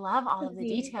 I love all of the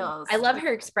details. I love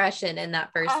her expression in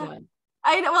that first one.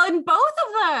 I know. Well, in both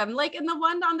of them, like in the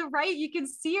one on the right, you can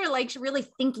see her like really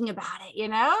thinking about it, you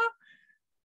know?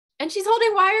 And she's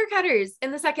holding wire cutters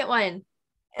in the second one.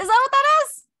 Is that what that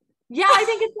is? Yeah, I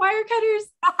think it's wire cutters.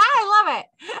 I love it.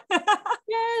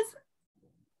 Yes.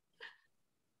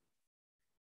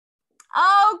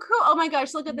 Oh, cool. Oh my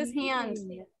gosh, look at this hand.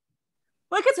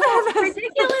 Look at this.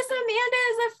 Ridiculous Amanda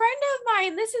is a friend of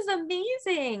mine. This is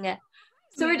amazing.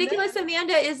 So Ridiculous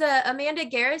Amanda is Amanda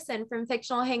Garrison from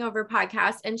Fictional Hangover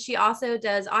podcast, and she also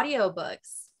does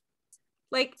audiobooks.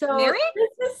 Like narrate?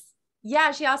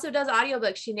 Yeah, she also does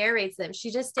audiobooks. She narrates them.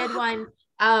 She just did one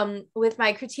with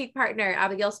my critique partner,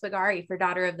 Abigail Spagari, for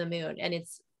Daughter of the Moon, and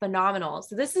it's phenomenal.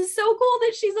 So this is so cool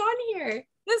that she's on here.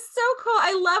 It's so cool.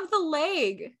 I love the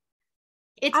leg.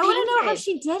 It's I want to know how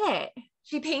she did it.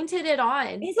 She painted it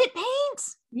on. Is it paint?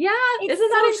 Yeah. It's Isn't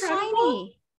that so incredible?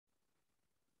 shiny.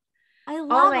 I Oh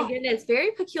love my it. goodness,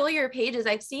 very peculiar pages.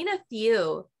 I've seen a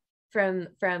few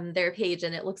from their page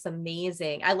and it looks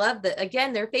amazing. I love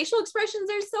again, their facial expressions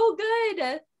are so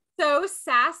good. So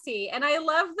sassy. And I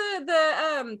love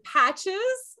the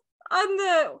patches on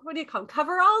the, what do you call them,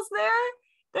 coveralls there?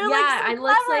 They're like so it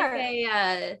looks clever.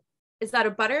 like is that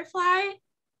a butterfly?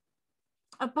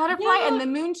 A butterfly and the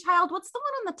moon child. What's the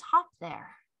one on the top there?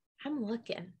 I'm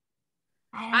looking.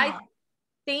 I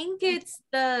think it's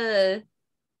the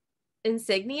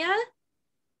insignia.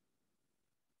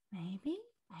 Maybe.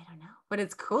 I don't know. But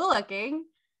it's cool looking.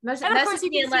 Message you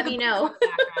me can and let me know.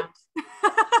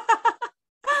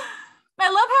 I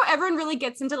love how everyone really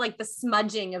gets into like the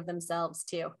smudging of themselves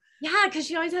too. Yeah, because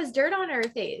she always has dirt on her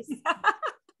face.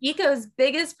 Eco's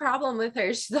biggest problem with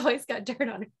her, she's always got dirt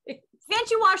on her face. Can't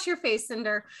you wash your face,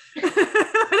 Cinder? Would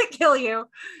it kill you?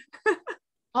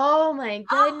 Oh my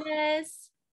goodness.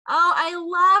 Oh, I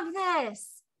love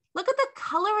this. Look at the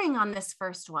coloring on this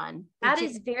first one. That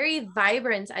is very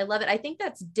vibrant. I love it. I think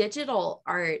that's digital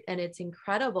art and it's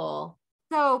incredible.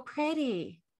 So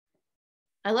pretty.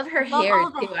 I love her hair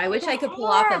too. I wish I could pull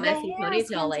off a messy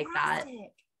ponytail like that.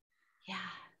 Yeah.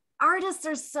 Artists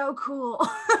are so cool.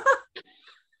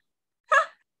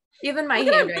 Even my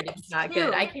handwriting is not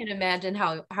good. I can't imagine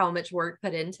how much work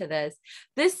put into this.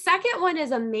 This second one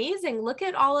is amazing. Look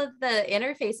at all of the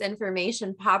interface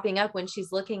information popping up when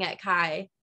she's looking at Kai.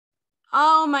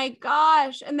 Oh my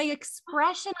gosh. And the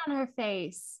expression on her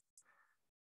face.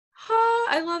 Oh,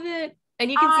 I love it.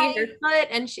 And you can see her foot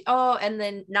and and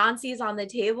then Nancy's on the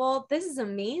table. This is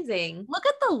amazing. Look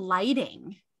at the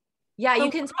lighting. Yeah, you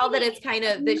can tell that it's kind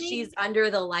of that she's under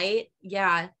the light.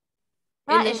 Yeah.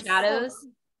 In the shadows. So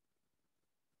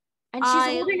and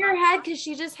she's holding her head because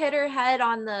she just hit her head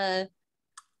on the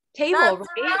table,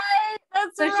 right?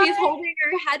 That's so she's holding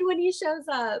her head when he shows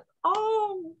up.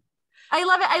 Oh, I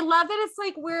love it. I love it. It's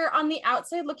like we're on the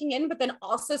outside looking in, but then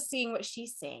also seeing what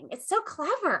she's seeing. It's so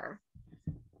clever.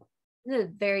 This is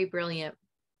very brilliant.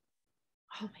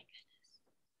 Oh my goodness.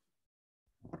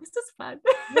 This is fun.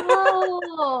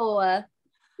 Whoa.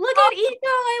 Look at Eco.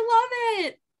 I love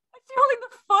it. She's holding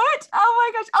the foot.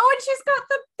 Oh my gosh. Oh, and she's got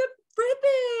the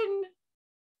ribbon.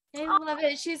 I love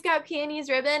it. She's got Peony's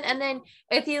ribbon. And then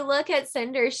if you look at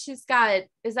Cinder, she's got,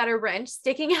 is that a wrench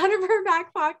sticking out of her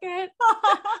back pocket?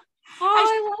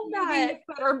 I love that.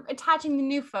 Or attaching the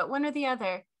new foot, one or the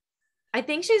other. I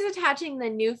think she's attaching the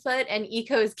new foot and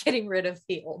Eco is getting rid of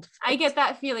the old foot. I get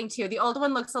that feeling too. The old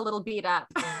one looks a little beat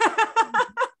up.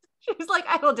 She's like,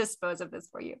 I will dispose of this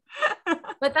for you.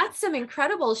 But that's some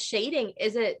incredible shading.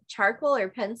 Is it charcoal or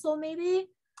pencil maybe?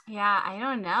 Yeah, I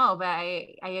don't know, but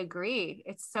I agree.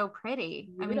 It's so pretty.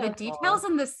 Beautiful. I mean, the details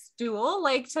in the stool,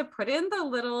 like to put in the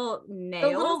little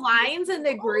nails. The little lines and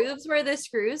the grooves where the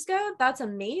screws go. That's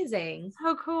amazing.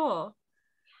 So cool.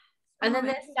 And then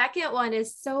the second one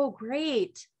is so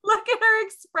great. Look at her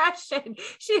expression.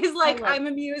 She's like, I'm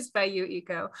amused by you,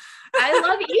 Eco. I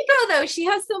love Eco though. She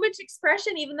has so much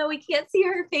expression, even though we can't see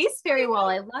her face very well.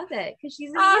 I love it because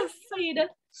she's amused.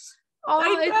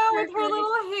 I know, with her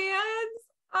little hands.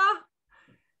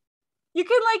 You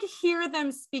can like hear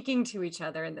them speaking to each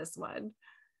other in this one.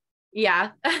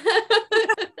 Yeah.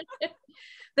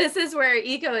 This is where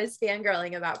Eco is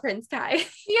fangirling about Prince Kai.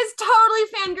 She is totally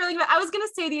fangirling about. I was gonna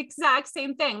say the exact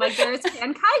same thing. Like there's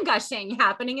fan Kai gushing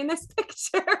happening in this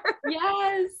picture.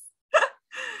 Yes.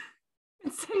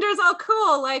 And Cinder's all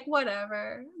cool, like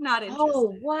whatever. Not interested.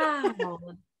 Oh wow.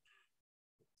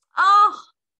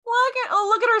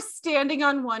 Look at her standing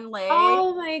on one leg.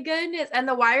 Oh my goodness. And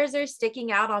the wires are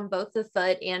sticking out on both the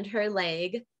foot and her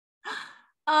leg.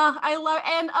 I love,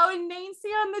 and Nancy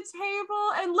on the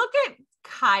table, and look at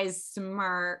Kai's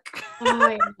smirk. Oh,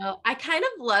 I know. I kind of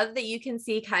love that you can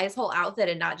see Kai's whole outfit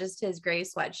and not just his gray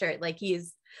sweatshirt. Like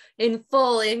he's in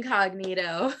full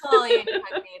incognito. Fully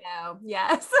incognito.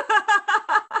 Yes.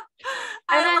 And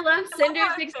I love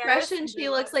Cinder's expression. She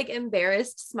looks like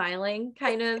embarrassed, smiling,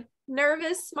 kind of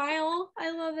nervous smile.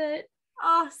 I love it.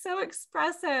 Oh, so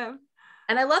expressive.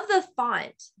 And I love the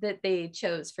font that they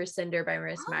chose for Cinder by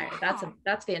Marissa Meyer.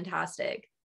 That's fantastic.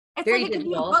 It's very like a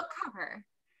digital. new book cover.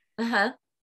 Uh-huh.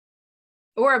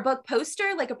 Or a book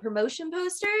poster, like a promotion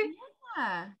poster.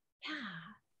 Yeah.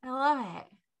 I love it.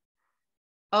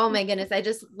 Oh my goodness. I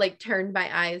just like turned my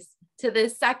eyes to the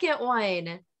second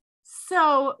one.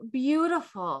 So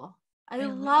beautiful. I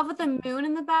love the moon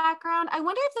in the background. I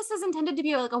wonder if this is intended to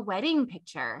be like a wedding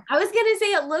picture. I was going to say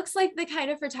it looks like the kind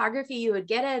of photography you would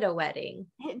get at a wedding.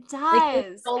 It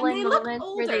does. Like and they look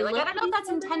older. Like I don't know if that's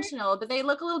intentional, but they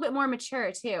look a little bit more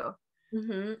mature too.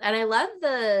 Mm-hmm. And I love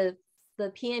the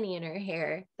peony in her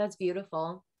hair. That's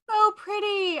beautiful. So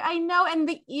pretty. I know. And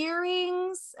the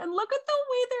earrings. And look at the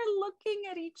way they're looking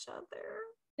at each other.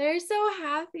 They're so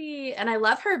happy. And I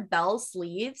love her bell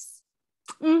sleeves.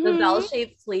 Mm-hmm. The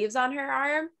bell-shaped sleeves on her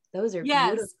arm. Those are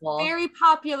beautiful. Very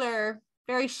popular,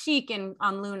 very chic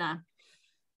on Luna.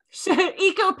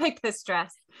 Eco picked this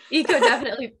dress. Eco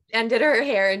definitely, and did her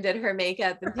hair and did her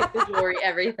makeup and picked the jewelry,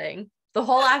 everything. The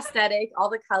whole aesthetic, all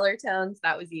the color tones,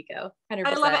 that was Eco. 100%.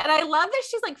 I love it. And I love that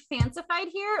she's like fancified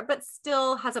here, but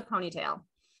still has a ponytail.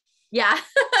 Yeah.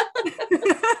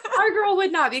 Our girl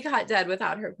would not be caught dead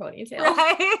without her ponytail.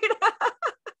 Right?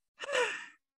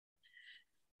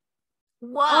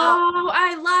 Wow. Oh,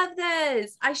 I love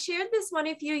this. I shared this one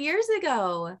a few years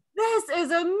ago. This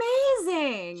is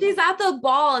amazing. She's at the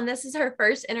ball and this is her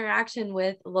first interaction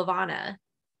with Lavana.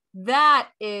 That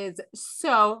is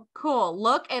so cool.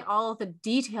 Look at all of the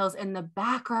details in the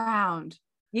background.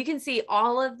 You can see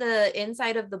all of the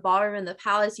inside of the ballroom and the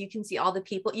palace. You can see all the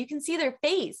people. You can see their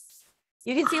face.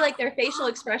 You can see like their facial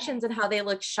expressions and how they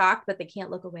look shocked, but they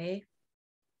can't look away.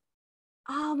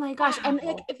 Oh my gosh. Wow. And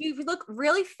like, if you look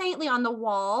really faintly on the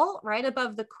wall, right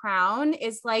above the crown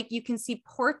is like, you can see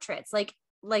portraits. Like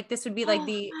this would be like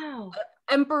the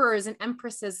emperors and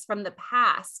empresses from the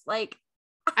past. Like,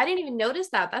 I didn't even notice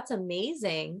that. That's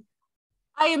amazing.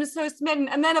 I am so smitten.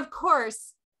 And then of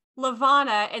course,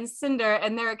 Lavana and Cinder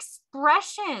and their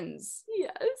expressions.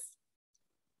 Yes.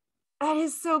 That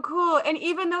is so cool. And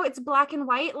even though it's black and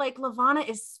white, like Lavana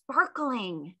is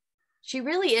sparkling. She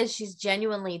really is. She's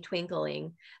genuinely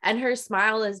twinkling. And her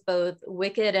smile is both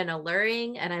wicked and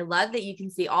alluring. And I love that you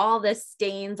can see all the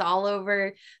stains all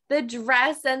over the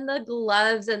dress and the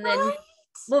gloves. And then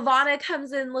Lavana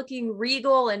comes in looking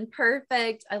regal and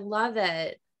perfect. I love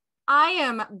it. I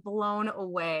am blown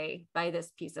away by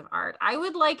this piece of art. I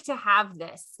would like to have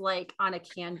this like on a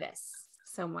canvas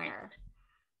somewhere.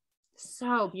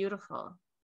 So beautiful.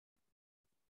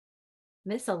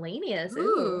 Miscellaneous.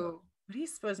 Ooh. What do you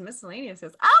suppose miscellaneous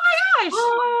is? Oh my gosh.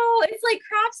 Oh, it's like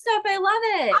craft stuff. I love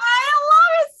it. I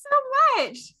love it so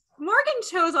much. Morgan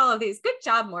chose all of these. Good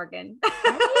job, Morgan.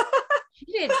 She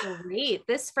did great.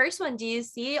 This first one, do you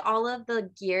see all of the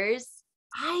gears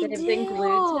that have been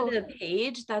glued to the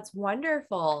page? That's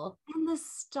wonderful. And the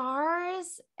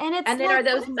stars. And it's and then like, are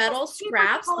those metal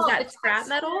scraps? Is that scrap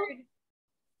metal?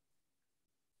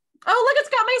 Oh, look, it's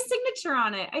got my signature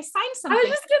on it. I signed something. I was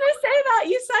just gonna say that.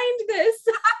 You signed this.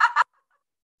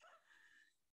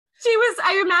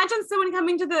 I imagine someone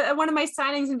coming to one of my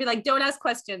signings and be like, don't ask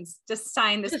questions, just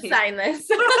sign this. Just sign this.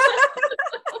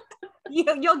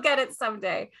 You'll get it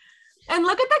someday. And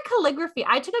look at the calligraphy.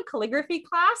 I took a calligraphy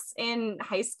class in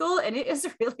high school and it is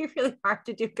really, really hard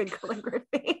to do good calligraphy.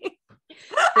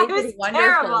 They did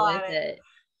wonderful with it.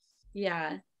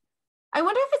 Yeah. I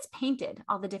wonder if it's painted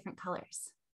all the different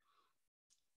colors.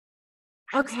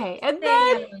 Okay. And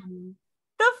then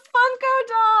the Funko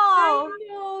doll. I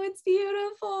know, it's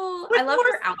beautiful. I love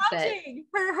her outfit.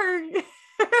 Her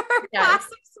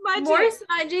classic smudging. More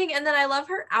smudging. And then I love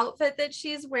her outfit that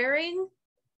she's wearing.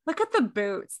 Look at the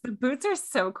boots. The boots are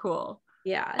so cool.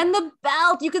 Yeah. And the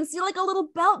belt. You can see like a little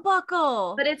belt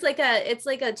buckle. But it's like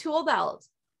a tool belt.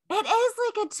 It is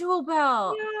like a tool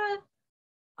belt. Yeah.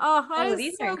 Oh,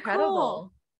 these so are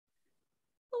incredible.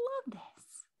 Cool. I love this.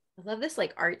 I love this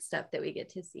like art stuff that we get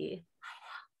to see.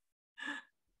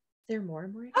 Is there more?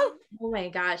 Oh my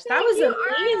gosh. That was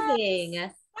amazing.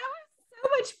 That was so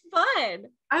much fun.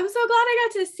 I'm so glad I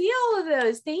got to see all of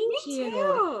those. Thank you. Me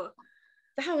too.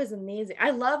 That was amazing. I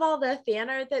love all the fan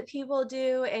art that people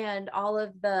do and all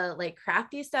of the like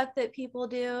crafty stuff that people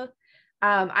do.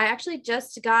 I actually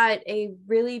just got a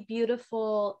really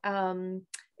beautiful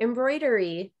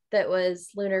embroidery that was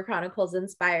Lunar Chronicles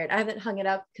inspired. I haven't hung it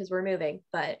up because we're moving,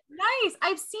 but nice.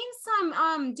 I've seen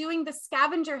some doing the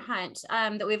scavenger hunt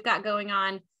that we've got going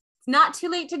on. It's not too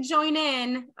late to join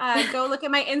in. Go look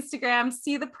at my Instagram,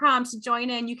 see the prompt, join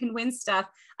in, you can win stuff.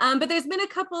 But there's been a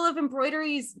couple of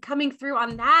embroideries coming through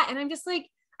on that. And I'm just like,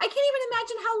 I can't even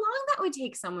imagine how long that would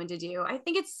take someone to do. I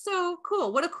think it's so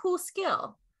cool. What a cool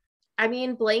skill. I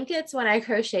mean, blankets, when I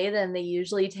crochet them, they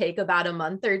usually take about a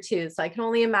month or two. So I can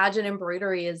only imagine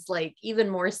embroidery is like even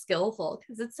more skillful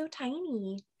because it's so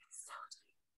tiny.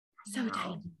 So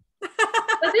tiny.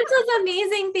 But this was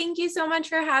amazing. Thank you so much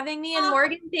for having me. And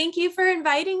Morgan, thank you for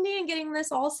inviting me and getting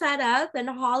this all set up. And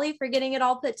Holly for getting it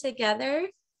all put together.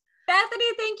 Bethany,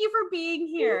 thank you for being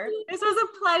here. This was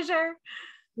a pleasure.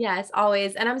 Yes,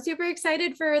 always. And I'm super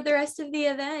excited for the rest of the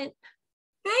event.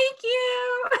 Thank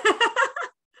you.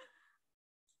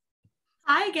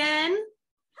 Hi again.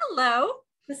 Hello.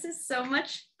 This is so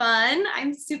much fun.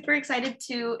 I'm super excited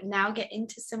to now get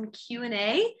into some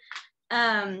Q&A.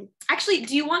 Actually,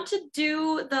 do you want to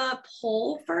do the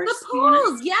poll first? The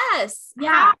polls, yes.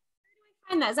 Yeah. How do I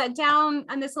find that? Is that down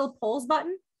on this little polls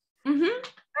button? Mm-hmm.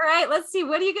 All right, let's see.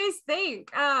 What do you guys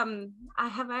think? Here,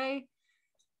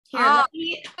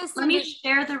 let me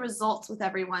share the results with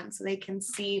everyone so they can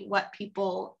see what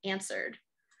people answered.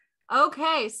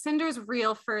 Okay, Cinder's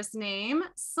real first name,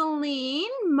 Celine,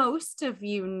 most of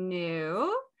you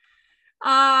knew.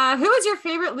 Who is your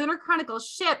favorite Lunar Chronicles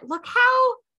ship? Look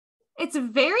how it's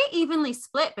very evenly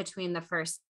split between the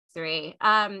first three.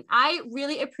 I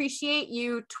really appreciate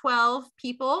you 12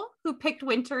 people who picked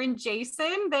Winter and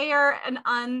Jason. They are an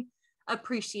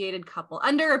unappreciated couple,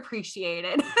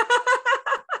 underappreciated.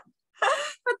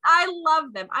 But I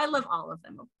love them. I love all of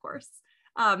them, of course.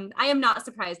 I am not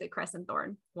surprised that Cress and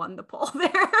Thorn won the poll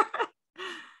there.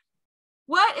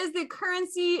 What is the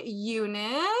currency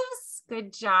units?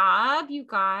 Good job, you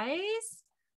guys.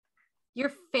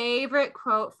 Your favorite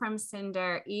quote from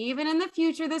Cinder: even in the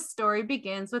future, the story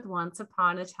begins with once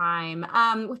upon a time,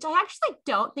 which I actually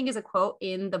don't think is a quote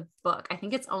in the book. I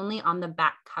think it's only on the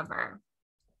back cover.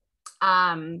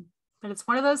 But it's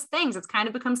one of those things. It's kind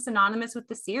of become synonymous with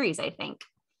the series, I think.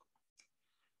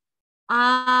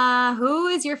 Who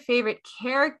is your favorite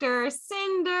character?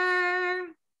 Cinder.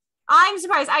 I'm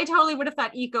surprised. I totally would have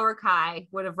thought Eiko or Kai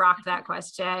would have rocked that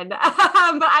question. But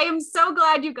I am so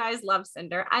glad you guys love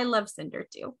Cinder. I love Cinder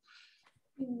too.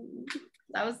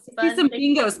 That was fun. See some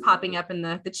bingos popping up in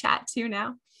the chat too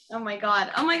now. Oh my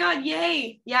God. Oh my God.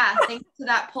 Yay. Yeah. Thanks to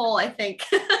that poll, I think.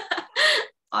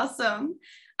 Awesome.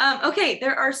 Okay.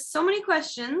 There are so many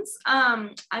questions.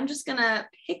 I'm just going to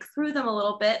pick through them a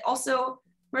little bit. Also,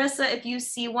 Marissa, if you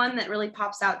see one that really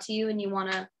pops out to you and you want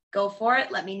to go for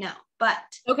it, let me know. But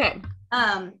okay.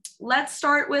 Let's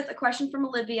start with a question from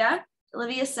Olivia.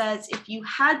 Olivia says, if you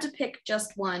had to pick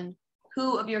just one,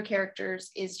 who of your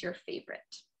characters is your favorite?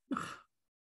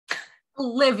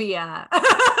 Olivia. You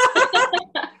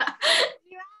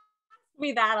asked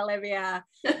me that, Olivia.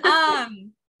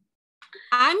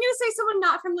 I'm going to say someone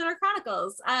not from Lunar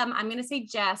Chronicles. I'm going to say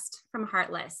Jest from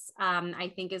Heartless.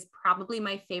 I think is probably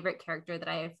my favorite character that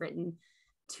I have written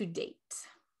to date.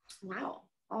 Wow.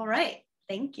 All right.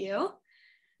 Thank you.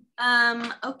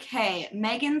 Okay.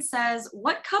 Megan says,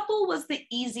 what couple was the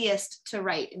easiest to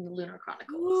write in the Lunar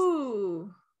Chronicles?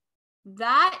 Ooh,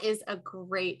 that is a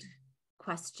great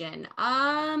question.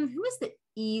 Who is the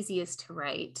easiest to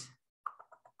write?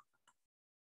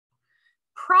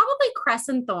 Probably Cress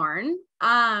and Thorn,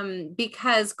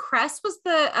 because Cress was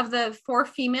of the 4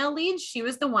 female leads, she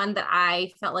was the one that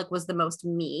I felt like was the most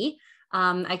me.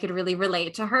 I could really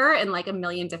relate to her in like a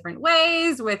million different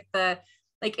ways, with the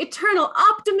like eternal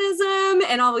optimism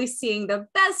and always seeing the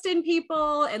best in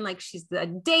people, and like she's the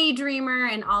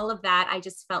daydreamer and all of that. I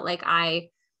just felt like I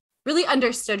really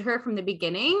understood her from the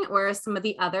beginning, whereas some of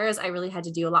the others I really had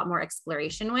to do a lot more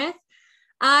exploration with.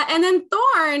 And then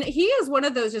Thorn, he is one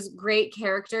of those just great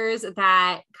characters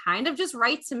that kind of just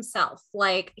writes himself.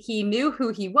 Like he knew who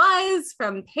he was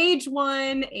from page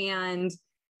 1, and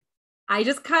I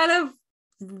just kind of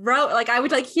wrote, like I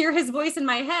would like hear his voice in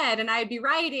my head and I'd be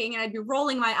writing and I'd be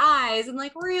rolling my eyes and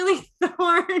like, really,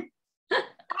 Thorn?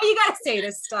 You gotta say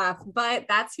this stuff, but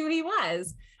that's who he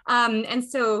was. And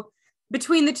so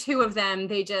between the two of them,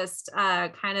 they just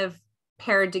kind of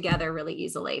paired together really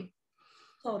easily.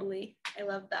 Totally. I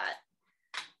love that.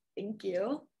 Thank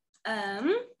you.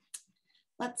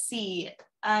 Let's see.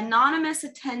 Anonymous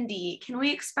attendee, can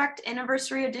we expect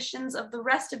anniversary editions of the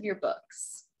rest of your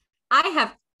books? I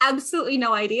have absolutely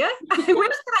no idea. I wish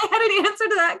that I had an answer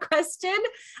to that question.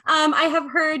 I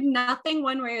have heard nothing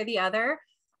one way or the other.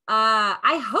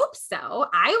 I hope so.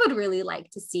 I would really like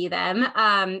to see them.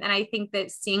 And I think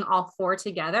that seeing all 4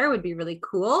 together would be really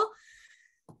cool.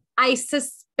 I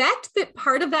suspect that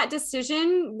part of that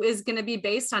decision is going to be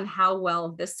based on how well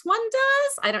this one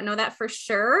does. I don't know that for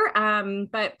sure,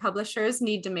 but publishers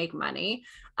need to make money.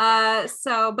 But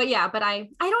I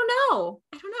don't know.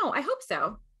 I hope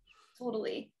so.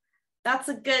 Totally. That's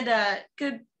a good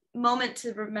moment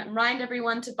to remind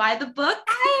everyone to buy the book.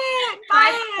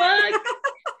 Buy it.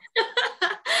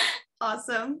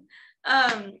 Awesome.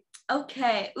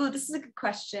 Okay. Ooh, this is a good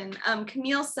question.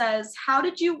 Camille says, how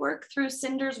did you work through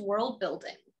Cinder's world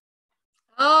building?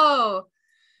 Oh,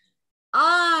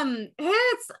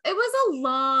 it was a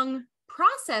long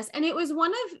process, and it was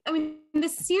the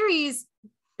series,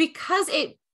 because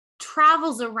it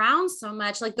travels around so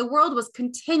much, like the world was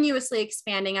continuously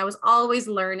expanding. I was always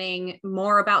learning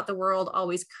more about the world,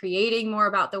 always creating more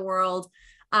about the world.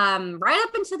 Right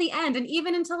up until the end, and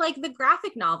even into like the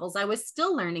graphic novels, I was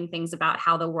still learning things about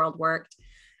how the world worked.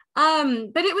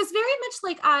 But it was very much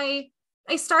like I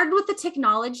I started with the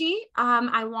technology.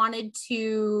 I wanted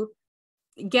to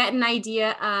get an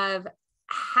idea of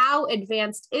how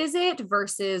advanced is it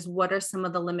versus what are some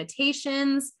of the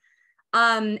limitations.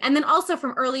 And then also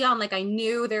from early on, like I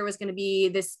knew there was going to be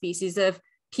this species of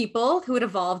people who had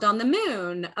evolved on the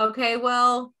moon. Okay,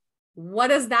 well,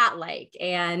 what is that like?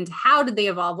 And how did they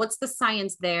evolve? What's the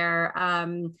science there?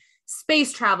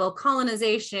 Space travel,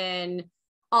 colonization,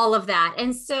 all of that.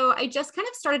 And so I just kind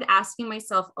of started asking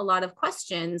myself a lot of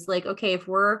questions like, okay, if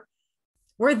we're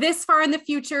this far in the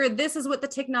future, this is what the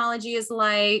technology is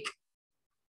like.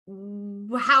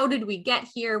 How did we get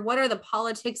here? What are the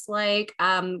politics like?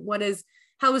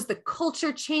 How has the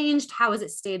culture changed? How has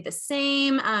it stayed the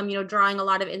same? Drawing a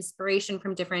lot of inspiration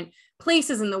from different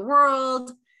places in the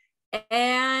world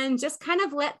and just kind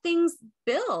of let things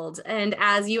build. And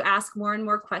as you ask more and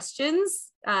more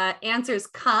questions, answers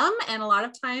come. And a lot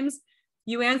of times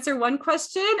you answer one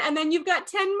question and then you've got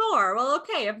 10 more. Well,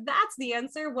 okay, if that's the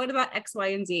answer, what about X, Y,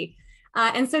 and Z?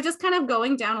 And so just kind of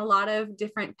going down a lot of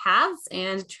different paths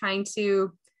and trying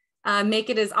to make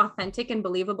it as authentic and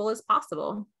believable as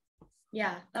possible.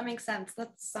 Yeah, that makes sense.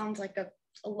 That sounds like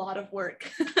a lot of work.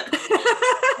 A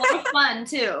lot of fun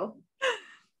too.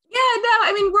 Yeah, no,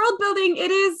 I mean, world building,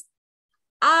 it is,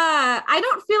 I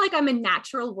don't feel like I'm a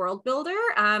natural world builder.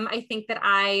 I think that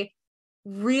I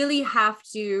really have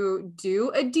to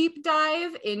do a deep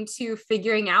dive into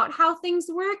figuring out how things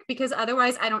work because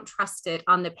otherwise I don't trust it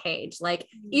on the page. Like,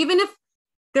 even if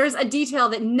there's a detail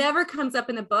that never comes up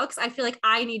in the books, I feel like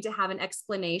I need to have an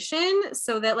explanation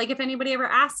so that like, if anybody ever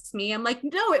asks me, I'm like,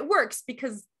 no, it works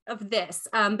because of this.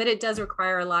 But it does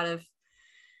require a lot of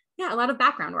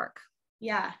background work.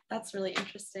 Yeah, that's really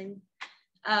interesting.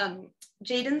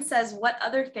 Jaden says, what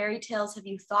other fairy tales have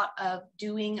you thought of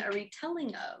doing a retelling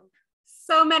of?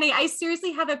 So many. I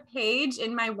seriously have a page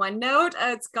in my OneNote.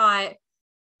 It's got,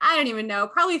 I don't even know,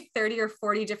 probably 30 or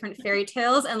 40 different fairy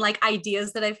tales and like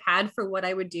ideas that I've had for what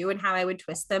I would do and how I would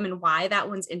twist them and why that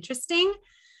one's interesting.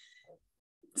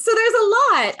 So there's a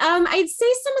lot. I'd say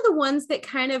some of the ones that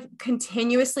kind of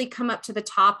continuously come up to the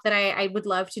top that I would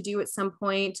love to do at some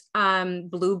point.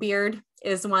 Bluebeard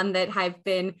is one that I've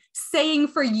been saying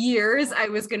for years I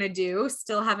was going to do,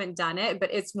 still haven't done it,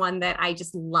 but it's one that I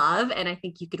just love. And I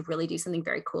think you could really do something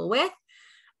very cool with.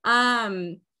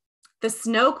 The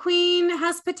Snow Queen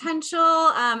has potential.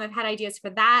 I've had ideas for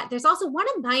that. There's also one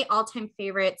of my all-time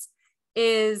favorites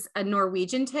is a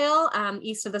Norwegian tale,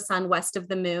 East of the Sun, West of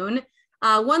the Moon.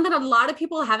 One that a lot of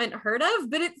people haven't heard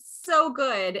of, but it's so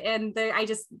good. And I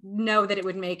just know that it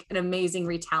would make an amazing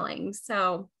retelling.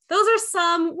 So those are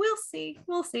some, we'll see.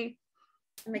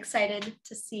 I'm excited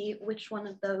to see which one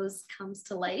of those comes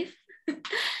to life.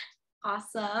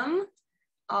 Awesome.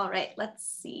 All right, let's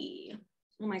see.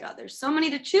 Oh my God, there's so many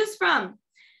to choose from.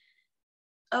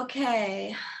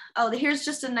 Okay. Oh, here's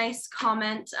just a nice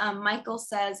comment. Michael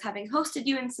says, having hosted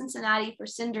you in Cincinnati for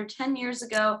CINDER 10 years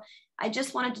ago, I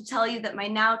just wanted to tell you that my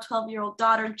now 12-year-old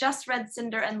daughter just read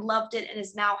CINDER and loved it and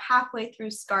is now halfway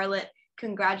through Scarlet.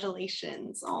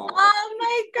 Congratulations. Oh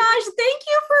my gosh, thank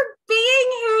you for being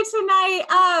here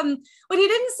tonight. What he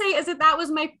didn't say is that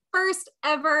was my first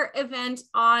ever event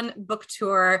on book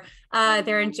tour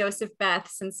there in Joseph Beth,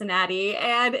 Cincinnati.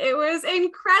 And it was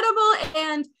incredible.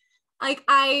 And like,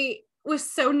 I was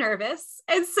so nervous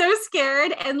and so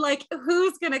scared and like,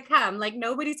 who's gonna come? Like,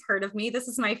 nobody's heard of me. This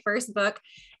is my first book.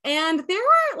 And there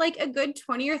were like a good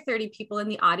 20 or 30 people in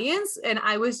the audience. And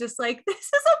I was just like, this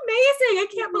is amazing. I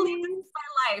can't believe this is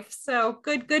my life. So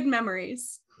good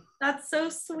memories. That's so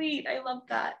sweet. I love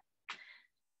that.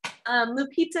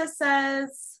 Lupita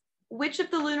says, which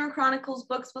of the Lunar Chronicles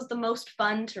books was the most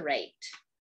fun to write?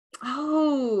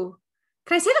 Oh,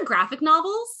 can I say the graphic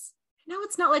novels? No,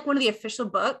 it's not like one of the official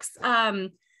books. I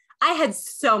had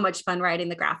so much fun writing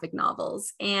the graphic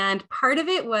novels. And part of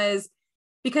it was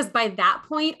because by that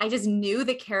point, I just knew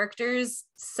the characters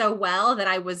so well that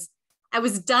I was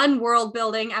done world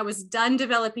building. I was done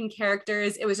developing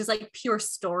characters. It was just like pure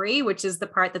story, which is the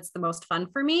part that's the most fun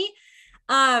for me.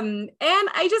 And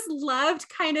I just loved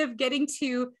kind of getting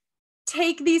to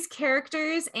take these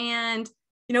characters and,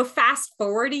 you know, fast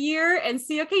forward a year and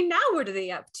see, okay, now what are they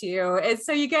up to? And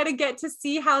so you got to get to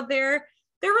see how their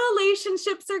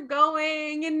relationships are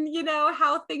going and, you know,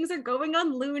 how things are going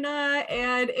on Luna.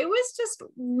 And it was just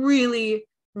really,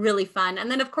 really fun. And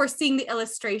then of course, seeing the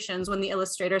illustrations when the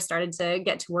illustrator started to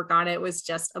get to work on it was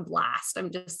just a blast. I'm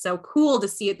just so cool to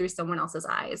see it through someone else's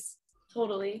eyes.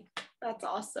 Totally. That's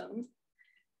awesome.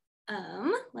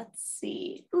 Let's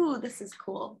see. Ooh, this is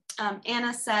cool.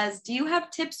 Anna says, do you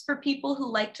have tips for people who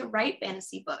like to write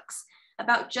fantasy books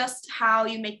about just how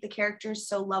you make the characters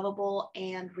so lovable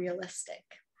and realistic?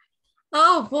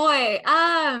 Oh boy.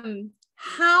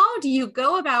 How do you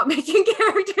go about making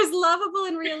characters lovable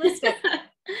and realistic?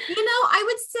 I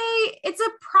would say it's a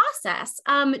process.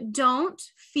 Don't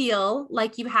feel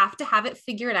like you have to have it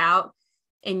figured out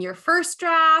in your first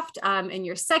draft, in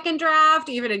your second draft,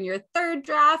 even in your third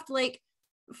draft. Like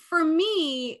for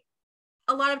me,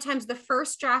 a lot of times the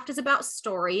first draft is about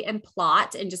story and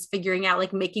plot and just figuring out,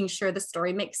 like making sure the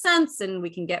story makes sense and we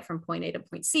can get from point A to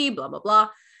point C, blah, blah, blah.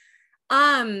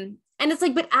 And it's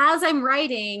like, but as I'm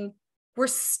writing, we're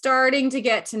starting to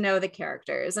get to know the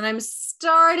characters and I'm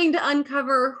starting to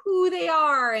uncover who they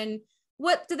are and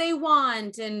what do they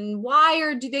want and why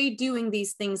are they doing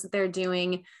these things that they're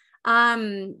doing.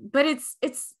 But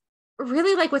it's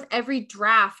really like with every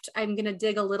draft, I'm going to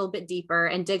dig a little bit deeper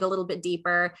and dig a little bit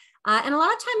deeper. And a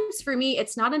lot of times for me,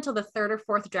 it's not until the third or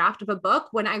fourth draft of a book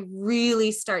when I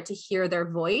really start to hear their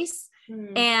voice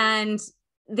and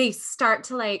they start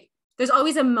to like, there's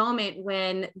always a moment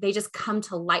when they just come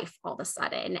to life all of a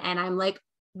sudden. And I'm like,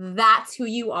 that's who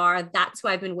you are. That's who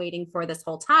I've been waiting for this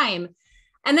whole time.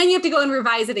 And then you have to go and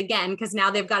revise it again because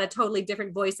now they've got a totally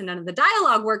different voice and none of the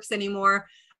dialogue works anymore.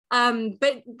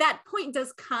 But that point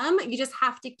does come. You just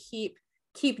have to keep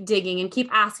digging and keep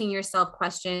asking yourself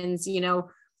questions.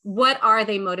 What are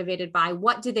they motivated by?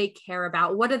 What do they care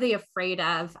about? What are they afraid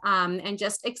of? And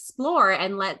just explore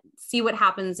and see what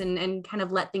happens and kind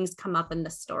of let things come up in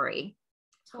the story.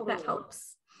 Totally. That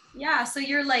helps. Yeah. So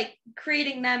you're like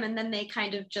creating them and then they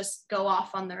kind of just go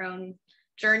off on their own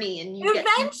journey and you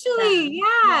eventually.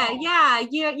 Yeah.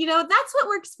 That's what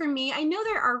works for me. I know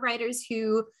there are writers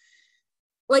who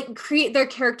like create their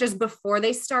characters before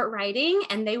they start writing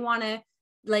and they want to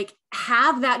like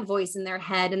have that voice in their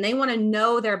head and they want to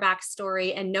know their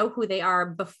backstory and know who they are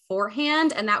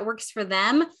beforehand. And that works for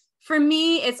them. For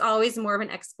me, it's always more of an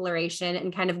exploration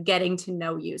and kind of getting to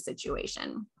know you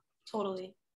situation.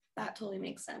 Totally. That totally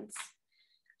makes sense.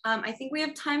 I think we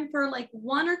have time for like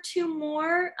one or two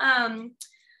more.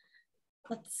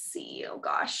 Let's see. Oh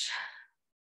gosh.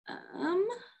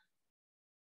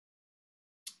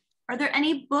 Are there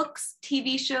any books,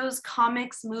 TV shows,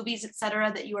 comics, movies, etc.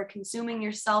 that you are consuming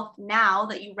yourself now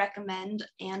that you recommend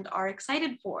and are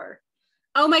excited for?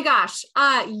 Oh my gosh.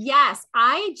 Yes,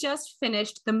 I just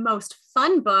finished the most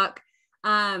fun book.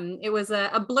 It was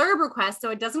a blurb request, so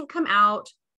it doesn't come out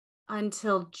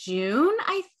until June,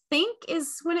 I think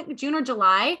is when June or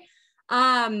July.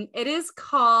 It is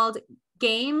called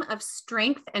Game of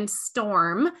Strength and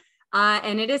Storm.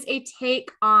 And it is a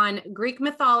take on Greek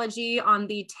mythology on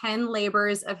the 10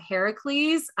 labors of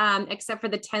Heracles, except for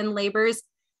the 10 labors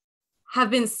have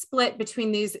been split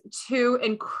between these two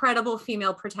incredible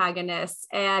female protagonists.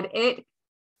 And it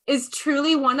is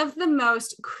truly one of the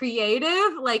most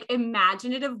creative, like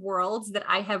imaginative worlds that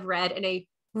I have read in a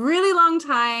really long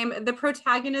time. The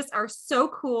protagonists are so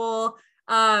cool.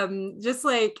 Just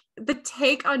like the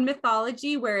take on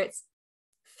mythology where it's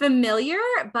familiar,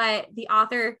 but the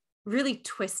author really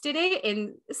twisted it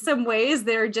in some ways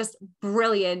that are just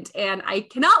brilliant. And I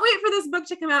cannot wait for this book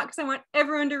to come out because I want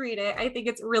everyone to read it. I think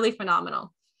it's really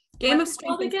phenomenal. Game of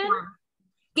Strength and Storm.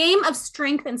 Game of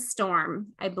Strength and Storm,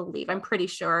 I believe. I'm pretty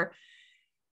sure.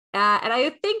 And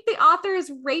I think the author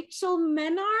is Rachel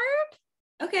Menard.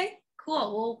 Okay,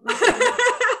 cool.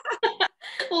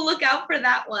 We'll look out for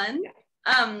that one.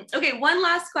 Okay, one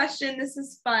last question. This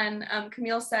is fun.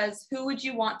 Camille says, who would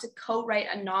you want to co-write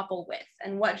a novel with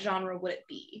and what genre would it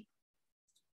be?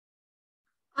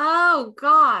 Oh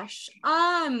gosh.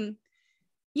 One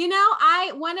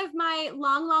of my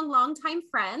long time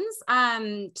friends,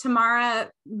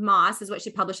 Tamara Moss is what she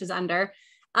publishes under.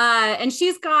 And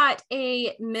she's got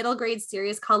a middle grade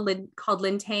series called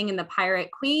Lintang and the Pirate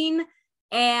Queen.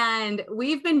 And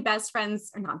we've been best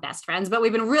friends, or not best friends, but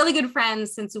we've been really good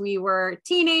friends since we were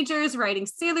teenagers writing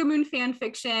Sailor Moon fan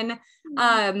fiction.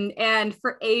 And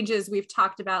for ages, we've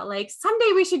talked about like,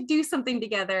 someday we should do something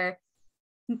together.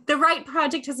 The right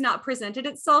project has not presented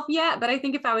itself yet, but I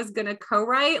think if I was going to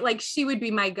co-write, like she would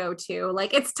be my go-to.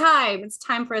 Like, it's time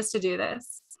for us to do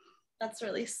this. That's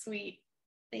really sweet.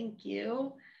 Thank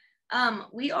you.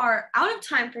 We are out of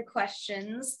time for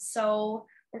questions. So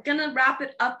we're gonna wrap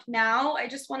it up now. I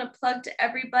just wanna plug to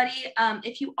everybody.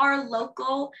 If you are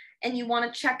local and you wanna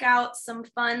check out some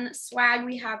fun swag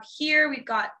we have here, we've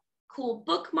got cool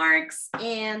bookmarks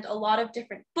and a lot of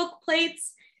different book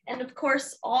plates. And of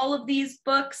course, all of these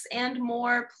books and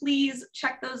more, please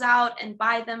check those out and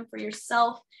buy them for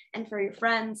yourself and for your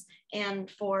friends and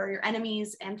for your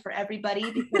enemies and for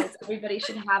everybody, because everybody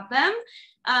should have them.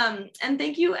 And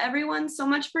thank you everyone so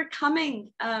much for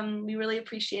coming. We really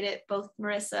appreciate it. Both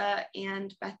Marissa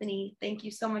and Bethanie, thank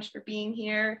you so much for being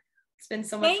here. It's been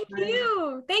so much fun. Thank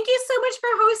you. Thank you so much for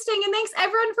hosting, and thanks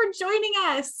everyone for joining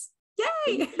us.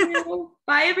 Yay. Thank you.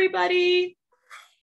 Bye, everybody.